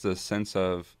there's just a sense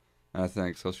of, and I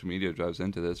think social media drives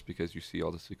into this because you see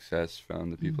all the success from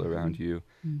the people around you.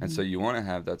 And so you want to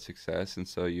have that success, and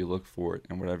so you look for it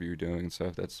in whatever you're doing. And so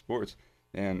if that's sports,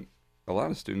 and a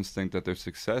lot of students think that their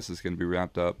success is going to be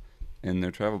wrapped up in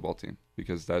their travel ball team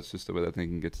because that's just the way that they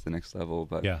can get to the next level.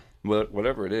 But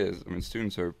whatever it is, I mean,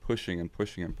 students are pushing and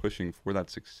pushing and pushing for that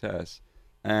success.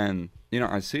 And,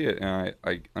 I see it and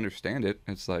I understand it.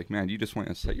 It's like, man, you just want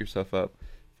to set yourself up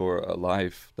for a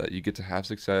life that you get to have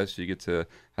success, you get to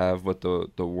have what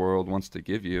the world wants to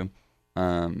give you,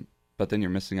 but then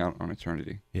you're missing out on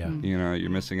eternity. Yeah. You're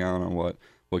missing out on what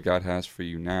God has for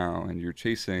you now, and you're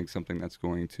chasing something that's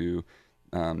going to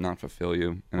not fulfill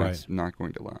you, and it's not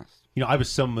going to last. I was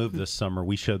so moved this summer.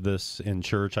 We showed this in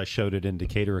church. I showed it in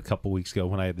Decatur a couple weeks ago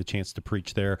when I had the chance to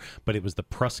preach there. But it was the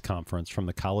press conference from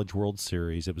the College World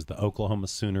Series. It was the Oklahoma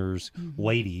Sooners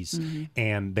ladies,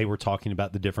 and they were talking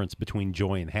about the difference between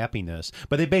joy and happiness.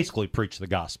 But they basically preached the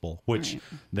gospel, which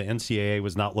the NCAA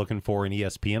was not looking for and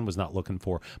ESPN was not looking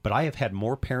for. But I have had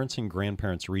more parents and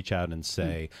grandparents reach out and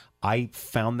say, I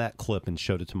found that clip and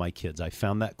showed it to my kids. I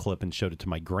found that clip and showed it to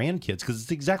my grandkids because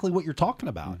it's exactly what you're talking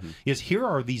about. Is here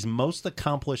are these most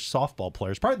accomplished softball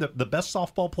players, probably the best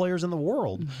softball players in the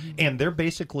world, and they're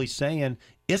basically saying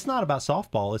it's not about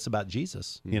softball, it's about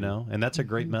Jesus, and that's a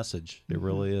great message. It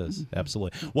really is.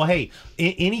 Absolutely. Well, hey,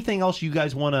 anything else you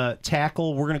guys want to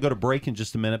tackle? We're going to go to break in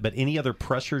just a minute, but any other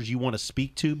pressures you want to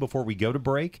speak to before we go to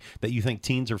break that you think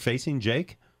teens are facing,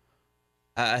 Jake?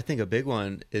 I think a big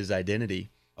one is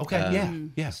identity.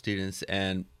 Okay, students,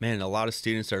 and man, a lot of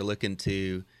students are looking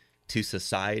to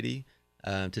society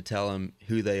to tell them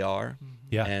who they are.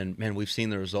 And man, we've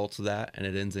seen the results of that, and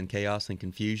it ends in chaos and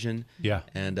confusion.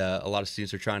 And a lot of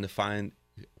students are trying to find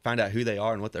out who they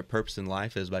are and what their purpose in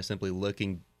life is by simply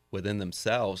looking within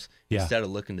themselves instead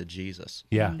of looking to Jesus.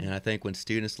 And I think when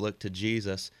students look to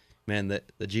Jesus, man,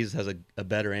 that Jesus has a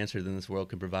better answer than this world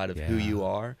can provide of who you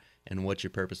are and what your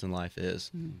purpose in life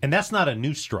is. And that's not a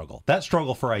new struggle. That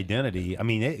struggle for identity, I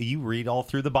mean, you read all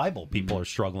through the Bible, people are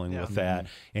struggling with that.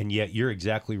 And yet you're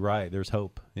exactly right. There's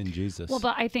hope in Jesus. Well,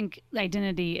 but I think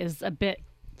identity is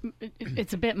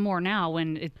it's a bit more now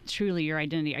when it's truly your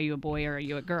identity. Are you a boy or are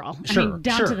you a girl? Sure, I mean,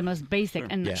 down to the most basic.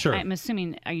 And Sure. I'm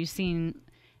assuming, are you seeing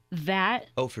that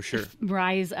for sure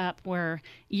rise up where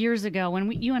years ago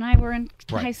when you and I were in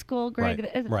high school, Greg,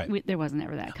 there wasn't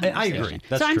ever that conversation. I agree.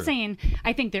 That's I'm true. saying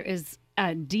I think there is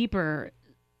a deeper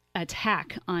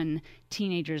attack on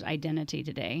teenagers' identity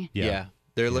today.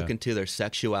 They're looking to their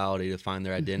sexuality to find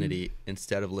their identity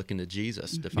instead of looking to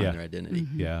Jesus to find their identity.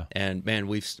 And man,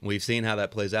 we've seen how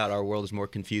that plays out. Our world is more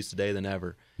confused today than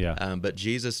ever. But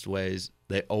Jesus' ways,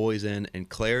 they always end in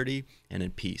clarity and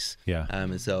in peace.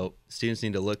 And so students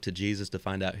need to look to Jesus to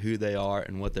find out who they are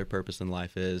and what their purpose in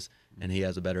life is. And he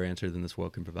has a better answer than this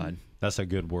world can provide. That's a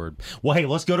good word. Well, hey,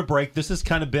 let's go to break. This has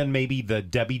kind of been maybe the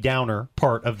Debbie Downer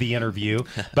part of the interview,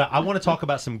 but I want to talk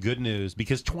about some good news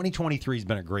because 2023 has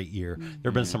been a great year. There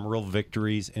have been some real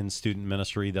victories in student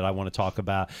ministry that I want to talk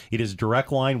about. It is Direct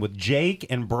Line with Jake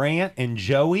and Brant and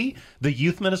Joey, the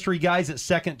youth ministry guys at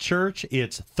Second Church.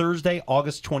 It's Thursday,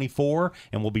 August 24,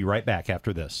 and we'll be right back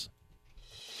after this.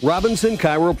 Robinson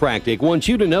Chiropractic wants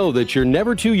you to know that you're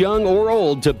never too young or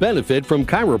old to benefit from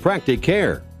chiropractic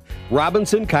care.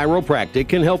 Robinson Chiropractic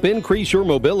can help increase your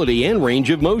mobility and range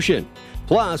of motion.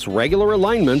 Plus, regular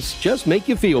alignments just make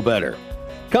you feel better.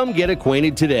 Come get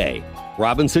acquainted today.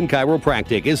 Robinson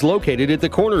Chiropractic is located at the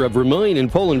corner of Vermillion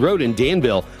and Poland Road in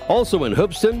Danville, also in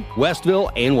Hoopeston, Westville,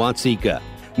 and Watseka.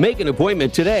 Make an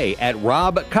appointment today at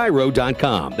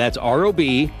robchiro.com. That's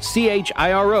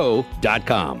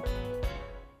ROBCHIRO.com.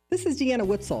 This is Deanna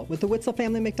Witzel with the Witzel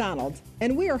Family McDonald's,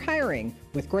 and we are hiring.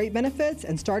 With great benefits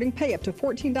and starting pay up to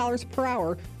 $14 per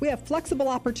hour, we have flexible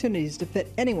opportunities to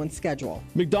fit anyone's schedule.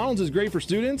 McDonald's is great for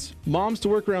students, moms to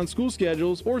work around school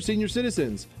schedules, or senior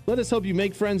citizens. Let us help you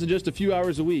make friends in just a few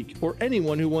hours a week, or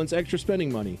anyone who wants extra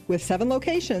spending money. With 7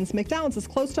 locations, McDonald's is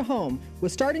close to home,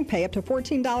 with starting pay up to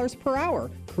 $14 per hour,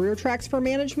 career tracks for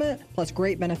management, plus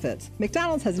great benefits.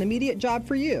 McDonald's has an immediate job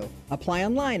for you. Apply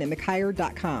online at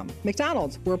mchire.com.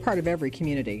 McDonald's, we're a part of every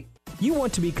community. You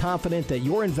want to be confident that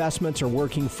your investments are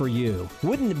working for you.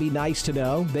 Wouldn't it be nice to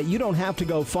know that you don't have to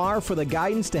go far for the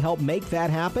guidance to help make that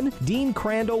happen? Dean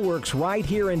Crandall works right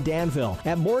here in Danville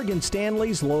at Morgan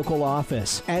Stanley's local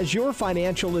office. As your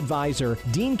financial advisor,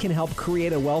 Dean can help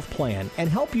create a wealth plan and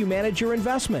help you manage your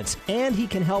investments, and he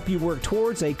can help you work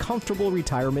towards a comfortable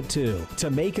retirement too. To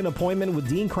make an appointment with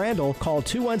Dean Crandall, call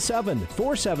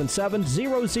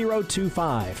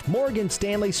 217-477-0025. Morgan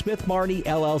Stanley Smith Marnie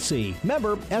LLC.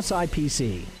 Member SIPC.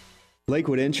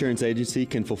 Lakewood Insurance Agency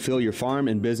can fulfill your farm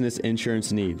and business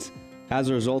insurance needs. As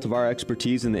a result of our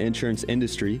expertise in the insurance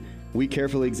industry, we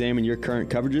carefully examine your current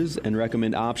coverages and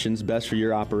recommend options best for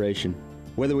your operation.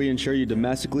 Whether we insure you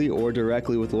domestically or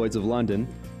directly with Lloyd's of London,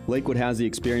 Lakewood has the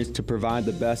experience to provide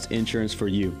the best insurance for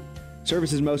you.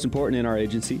 Service is most important in our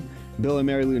agency. Bill and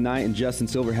Mary Lou Knight and Justin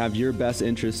Silver have your best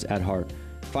interests at heart.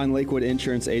 Find Lakewood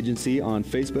Insurance Agency on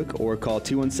Facebook or call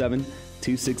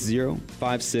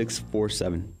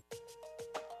 217-260-5647.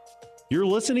 You're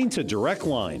listening to Direct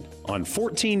Line on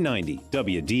 1490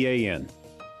 WDAN.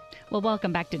 Well,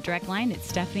 welcome back to Direct Line. It's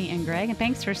Stephanie and Greg, and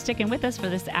thanks for sticking with us for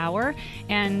this hour.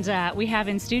 And we have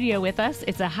in studio with us,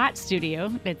 it's a hot studio.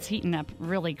 It's heating up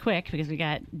really quick because we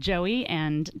got Joey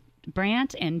and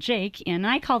Brant and Jake, and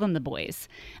I call them the boys.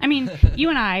 I mean, you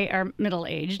and I are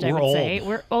middle-aged, I would say.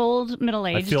 We're old,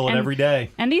 middle-aged. I feel it every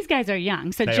day. And these guys are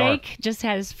young. So Jake just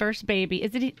had his first baby.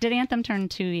 Did Anthem turn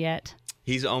 2 yet?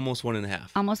 He's almost 1.5.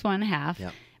 Almost 1.5.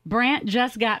 Yep. Brant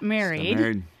just got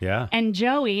married. Yeah. And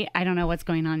Joey, I don't know what's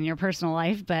going on in your personal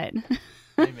life, but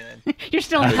Amen. You're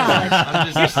still in college.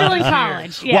 You're still in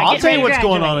college. Yeah, well, I'll tell you what's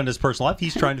going on in his personal life.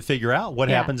 He's trying to figure out what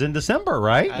happens in December,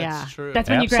 right? That's true. That's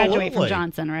when you graduate from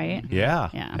Johnson, right? Yeah,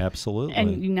 absolutely.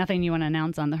 And nothing you want to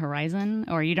announce on the horizon,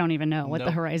 or you don't even know what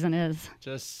the horizon is?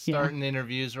 Just starting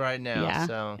interviews right now,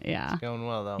 so it's going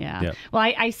well, though. Yeah. Yep.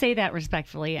 Well, I say that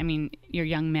respectfully. I mean, you're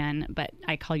young men, but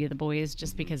I call you the boys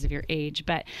just because of your age.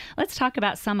 But let's talk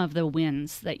about some of the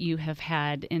wins that you have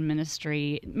had in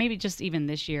ministry, maybe just even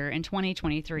this year in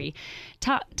 2023.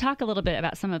 Talk a little bit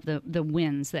about some of the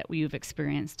wins that you've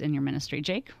experienced in your ministry.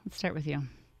 Jake, let's start with you.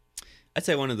 I'd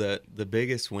say one of the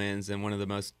biggest wins and one of the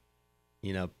most,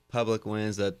 public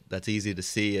wins that's easy to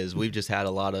see is we've just had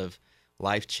a lot of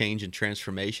life change and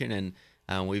transformation,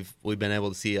 and we've been able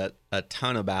to see a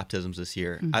ton of baptisms this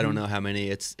year. Mm-hmm. I don't know how many.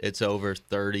 It's over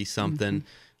 30 something,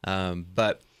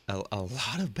 but a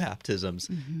lot of baptisms,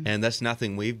 and that's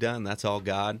nothing we've done. That's all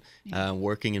God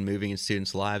working and moving in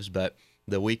students' lives. But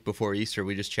the week before Easter,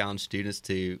 we just challenged students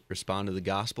to respond to the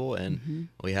gospel, and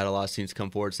we had a lot of students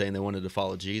come forward saying they wanted to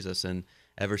follow Jesus. And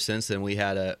ever since then, we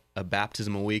had a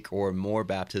baptism a week or more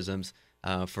baptisms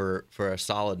for a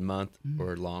solid month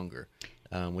or longer.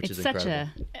 Which is incredible. It's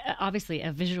such obviously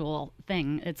a visual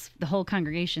thing. It's the whole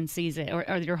congregation sees it, or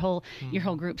your whole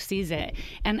group sees it,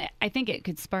 and I think it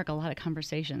could spark a lot of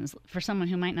conversations for someone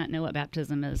who might not know what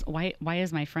baptism is. Why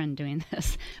is my friend doing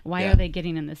this? Why are they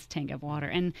getting in this tank of water?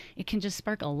 And it can just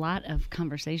spark a lot of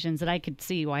conversations that I could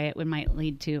see why it might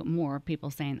lead to more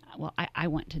people saying, "Well, I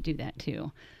want to do that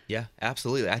too." Yeah,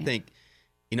 absolutely. I think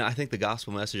the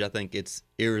gospel message. I think it's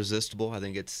irresistible. I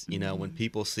think it's when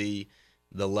people see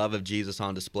the love of Jesus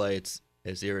on display, it's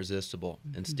irresistible,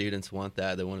 and students want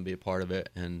that. They want to be a part of it,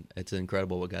 and it's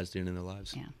incredible what God's doing in their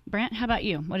lives. Yeah, Brant, how about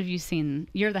you? What have you seen?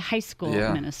 You're the high school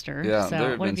minister. Yeah, so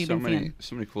there have what been have you been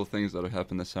so many cool things that have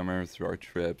happened this summer through our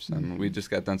trips, and we just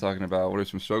got done talking about what are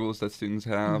some struggles that students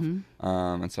have,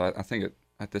 and so I think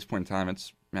at this point in time,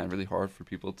 it's really hard for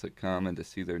people to come and to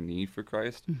see their need for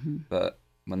Christ, but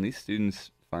when these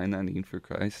students find that need for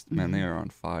Christ, man, they are on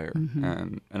fire,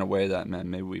 and in a way that, man,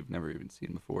 maybe we've never even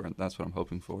seen before, and that's what I'm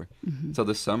hoping for. So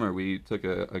this summer, we took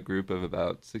a group of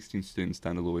about 16 students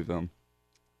down to Louisville.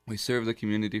 We served the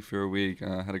community for a week,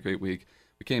 had a great week.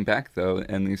 We came back, though,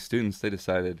 and these students, they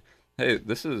decided, hey,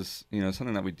 this is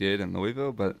something that we did in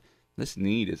Louisville, but this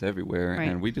need is everywhere,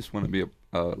 and we just want to be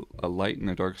a light in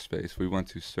a dark space. We want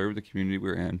to serve the community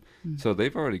we're in. So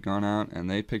they've already gone out and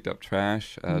they picked up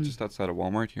trash just outside of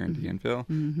Walmart here in Danville.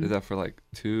 Did that for like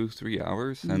 2-3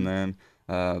 hours, and then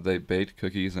they baked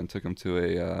cookies and took them to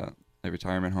a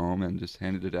retirement home and just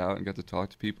handed it out and got to talk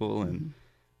to people. And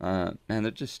man,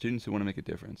 they're just students who want to make a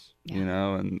difference,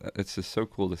 and it's just so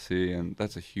cool to see. And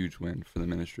that's a huge win for the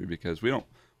ministry, because we don't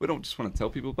just want to tell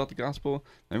people about the gospel.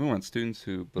 We want students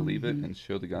who believe it and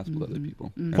show the gospel to other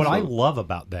people. What I love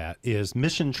about that is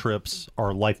mission trips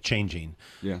are life-changing.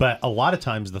 Yeah. But a lot of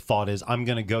times the thought is, I'm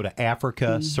going to go to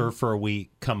Africa, serve for a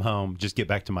week, come home, just get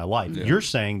back to my life. Yeah. You're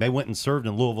saying they went and served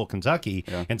in Louisville, Kentucky,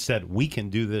 and said, we can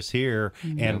do this here.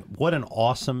 And what an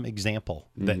awesome example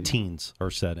that teens are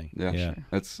setting. Yeah.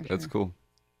 That's cool.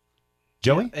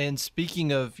 Joey? Yeah, and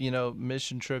speaking of,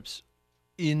 mission trips,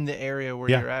 in the area where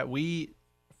you're at. We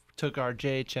took our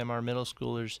JHM, our middle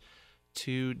schoolers,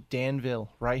 to Danville,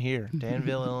 right here,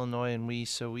 Danville, Illinois, and we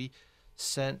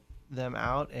sent them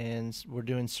out, and we're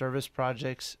doing service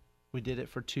projects. We did it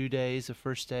for 2 days. The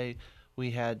first day,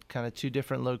 we had kind of 2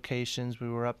 different locations. We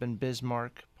were up in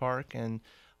Bismarck Park, and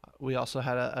we also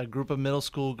had a group of middle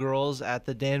school girls at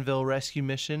the Danville Rescue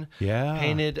Mission. Yeah.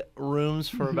 Painted rooms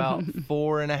for about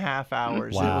 4.5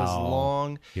 hours. Wow. It was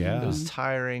long. Yeah. It was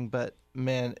tiring, but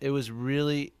man, it was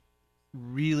really,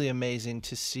 really amazing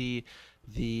to see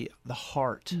the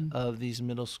heart of these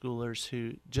middle schoolers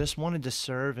who just wanted to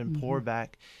serve and pour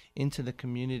back into the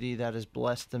community that has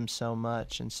blessed them so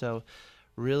much. And so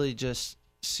really just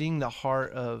seeing the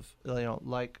heart of,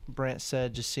 like Brant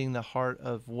said, just seeing the heart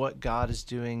of what God is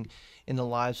doing in the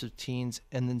lives of teens,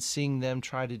 and then seeing them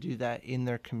try to do that in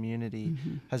their community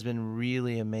has been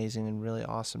really amazing and really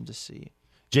awesome to see.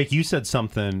 Jake, you said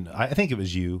something, I think it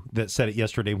was you that said it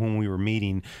yesterday when we were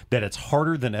meeting, that it's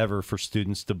harder than ever for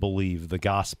students to believe the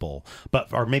gospel.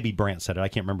 Or maybe Brant said it, I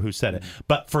can't remember who said it.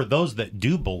 But for those that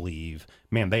do believe,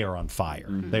 man, they are on fire.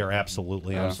 They are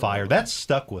absolutely on fire. That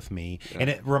stuck with me. Yeah. And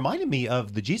it reminded me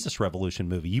of the Jesus Revolution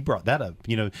movie. You brought that up.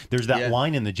 There's that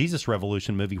line in the Jesus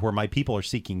Revolution movie where my people are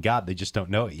seeking God, they just don't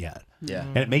know it yet. Yeah.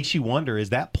 And it makes you wonder, is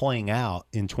that playing out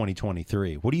in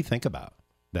 2023? What do you think about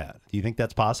that? Do you think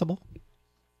that's possible?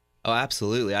 Oh,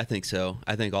 absolutely. I think so.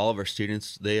 I think all of our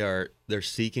students, they're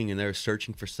seeking and they're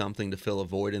searching for something to fill a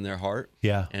void in their heart.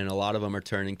 Yeah. And a lot of them are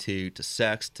turning to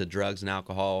sex, to drugs and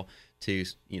alcohol, to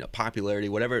popularity,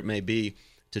 whatever it may be,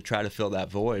 to try to fill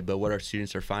that void. But what our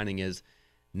students are finding is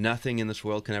nothing in this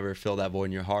world can ever fill that void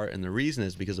in your heart. And the reason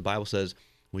is because the Bible says,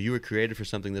 well, you were created for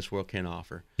something this world can't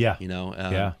offer. Yeah.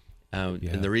 And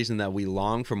the reason that we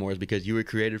long for more is because you were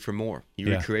created for more. You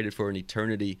were created for an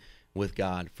eternity with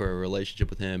God, for a relationship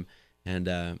with Him,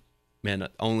 and man,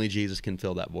 only Jesus can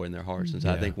fill that void in their hearts. And so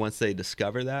I think once they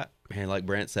discover that, man, like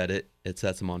Brant said, it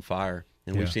sets them on fire,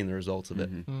 and we've seen the results of it.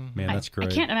 Man, that's great.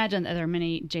 I can't imagine that there are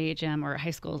many JHM or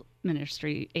high school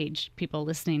ministry age people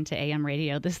listening to AM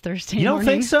radio this Thursday morning. You don't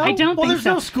think so? I don't think so. Well, there's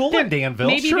no school in Danville.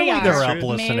 Maybe Surely they're up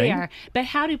listening. Maybe they are. But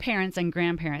how do parents and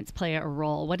grandparents play a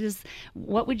role?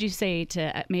 What would you say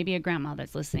to maybe a grandma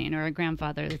that's listening or a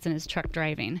grandfather that's in his truck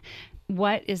driving?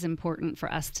 What is important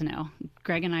for us to know?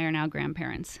 Greg and I are now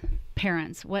grandparents.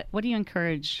 Parents, what do you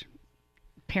encourage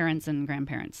parents and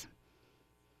grandparents?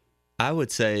 I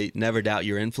would say never doubt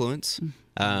your influence.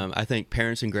 I think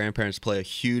parents and grandparents play a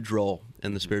huge role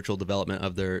in the spiritual development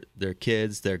of their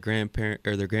kids, their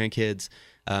grandkids.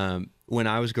 When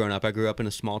I was growing up, I grew up in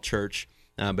a small church,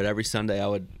 but every Sunday I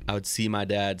would see my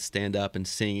dad stand up and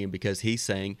sing, and because he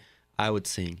sang, I would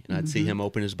sing, and I'd see him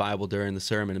open his Bible during the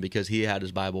sermon, and because he had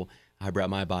his Bible, I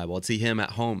brought my Bible. I'd see him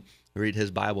at home read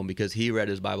his Bible, and because he read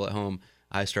his Bible at home,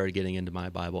 I started getting into my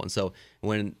Bible. And so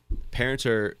when parents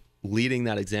are leading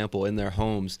that example in their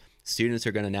homes, students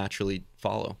are going to naturally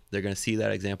follow. They're going to see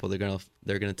that example. They're going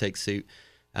to take suit.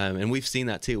 And we've seen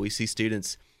that too. We see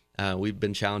students, we've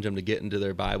been challenging them to get into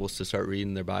their Bibles, to start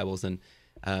reading their Bibles. And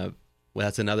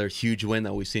that's another huge win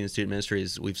that we've seen in student ministry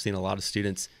is we've seen a lot of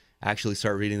students actually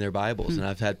start reading their Bibles. And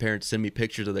I've had parents send me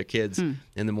pictures of their kids in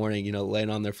the morning, laying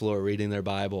on their floor reading their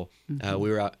Bible. We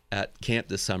were out at camp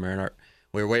this summer, and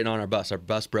we were waiting on our bus. Our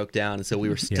bus broke down, and so we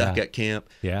were stuck at camp.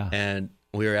 Yeah. And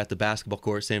we were at the basketball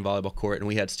court, same volleyball court, and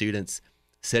we had students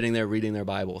sitting there reading their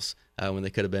Bibles when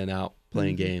they could have been out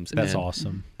playing games. That's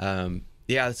awesome.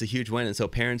 Yeah, that's a huge win. And so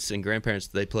parents and grandparents,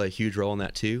 they play a huge role in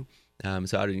that too.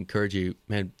 So I would encourage you,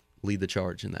 man, lead the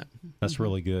charge in that. That's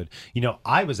really good.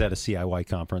 I was at a CIY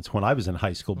conference when I was in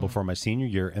high school before my senior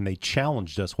year, and they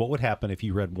challenged us, what would happen if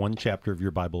you read one chapter of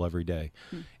your Bible every day?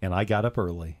 And I got up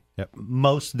early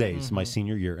most days my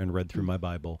senior year and read through my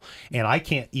Bible. And I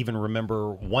can't even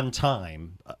remember one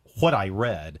time what I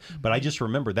read, but I just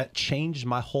remember that changed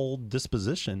my whole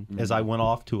disposition as I went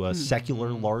off to a secular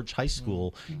large high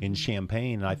school in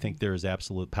Champaign. And I think there is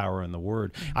absolute power in the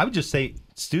Word. I would just say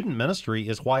student ministry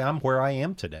is why I'm where I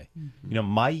am today.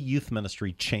 My youth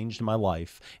ministry changed my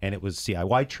life, and it was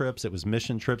CIY trips, it was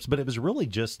mission trips, but it was really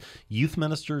just youth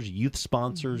ministers, youth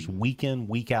sponsors, week in,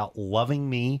 week out, loving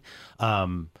me,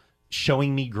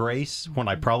 showing me grace when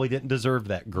I probably didn't deserve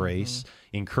that grace,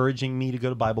 encouraging me to go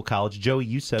to Bible college. Joey,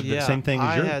 you said the same thing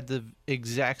as I had the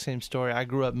exact same story. I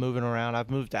grew up moving around. I've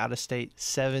moved out of state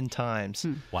 7 times.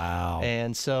 Wow.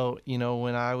 And so,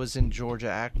 when I was in Georgia,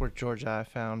 Ackworth, Georgia,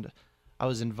 I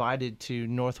was invited to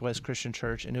Northwest Christian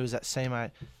Church, and it was that same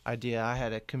idea. I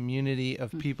had a community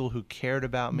of people who cared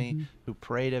about me, who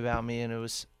prayed about me, and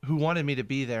who wanted me to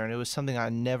be there, and it was something I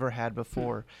never had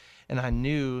before. And I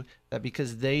knew that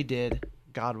because they did,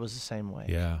 God was the same way.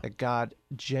 Yeah. That God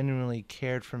genuinely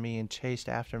cared for me and chased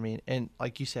after me. And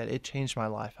like you said, it changed my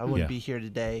life. I wouldn't be here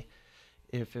today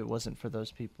if it wasn't for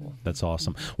those people. That's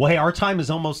awesome. Well, hey, our time is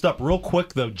almost up. Real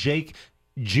quick, though, Jake,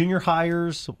 junior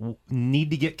hires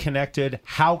need to get connected.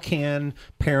 How can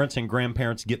parents and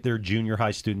grandparents get their junior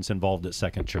high students involved at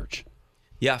Second Church?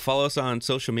 Yeah, follow us on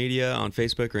social media, on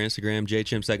Facebook or Instagram,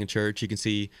 JHM Second Church. You can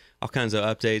see all kinds of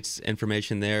updates,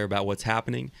 information there about what's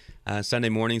happening. Sunday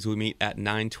mornings, we meet at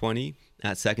 9:20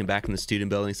 at Second, back in the student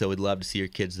building, so we'd love to see your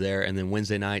kids there. And then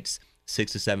Wednesday nights,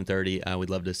 6 to 7:30, we'd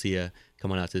love to see you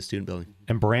come on out to the student building.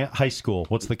 And Brant High School,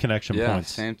 what's the connection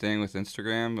points? Yeah, same thing with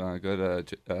Instagram. Go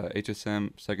to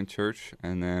HSM Second Church,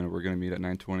 and then we're going to meet at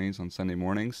 9:20s on Sunday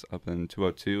mornings up in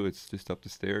 202. It's just up the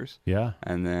stairs. Yeah.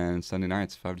 And then Sunday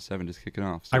nights, 5 to 7, just kicking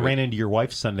off. So I ran into your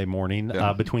wife Sunday morning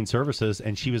between services,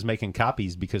 and she was making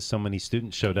copies because so many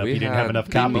students showed up. You didn't have enough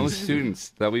copies. The most students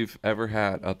that we've ever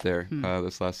had up there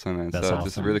this last Sunday. That's so awesome.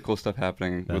 just really cool stuff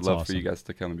happening. That's We'd love awesome. for you guys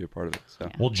to come and be a part of it. So.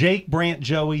 Well, Jake, Brant,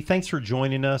 Joey, thanks for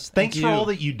joining us. Thanks for all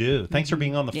that you do. Thanks for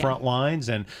being on the front lines.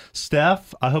 And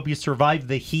Steph, I hope you survived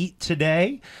the heat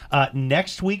today.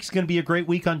 Next week's going to be a great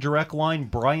week on Direct Line.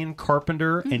 Brian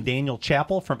Carpenter and Daniel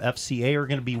Chappell from FCA are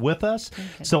going to be with us.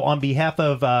 So on behalf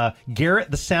of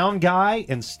Garrett, the sound guy,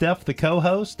 and Steph, the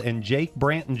co-host, and Jake,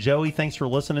 Brant, and Joey, thanks for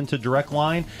listening to Direct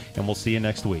Line, and we'll see you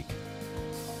next week.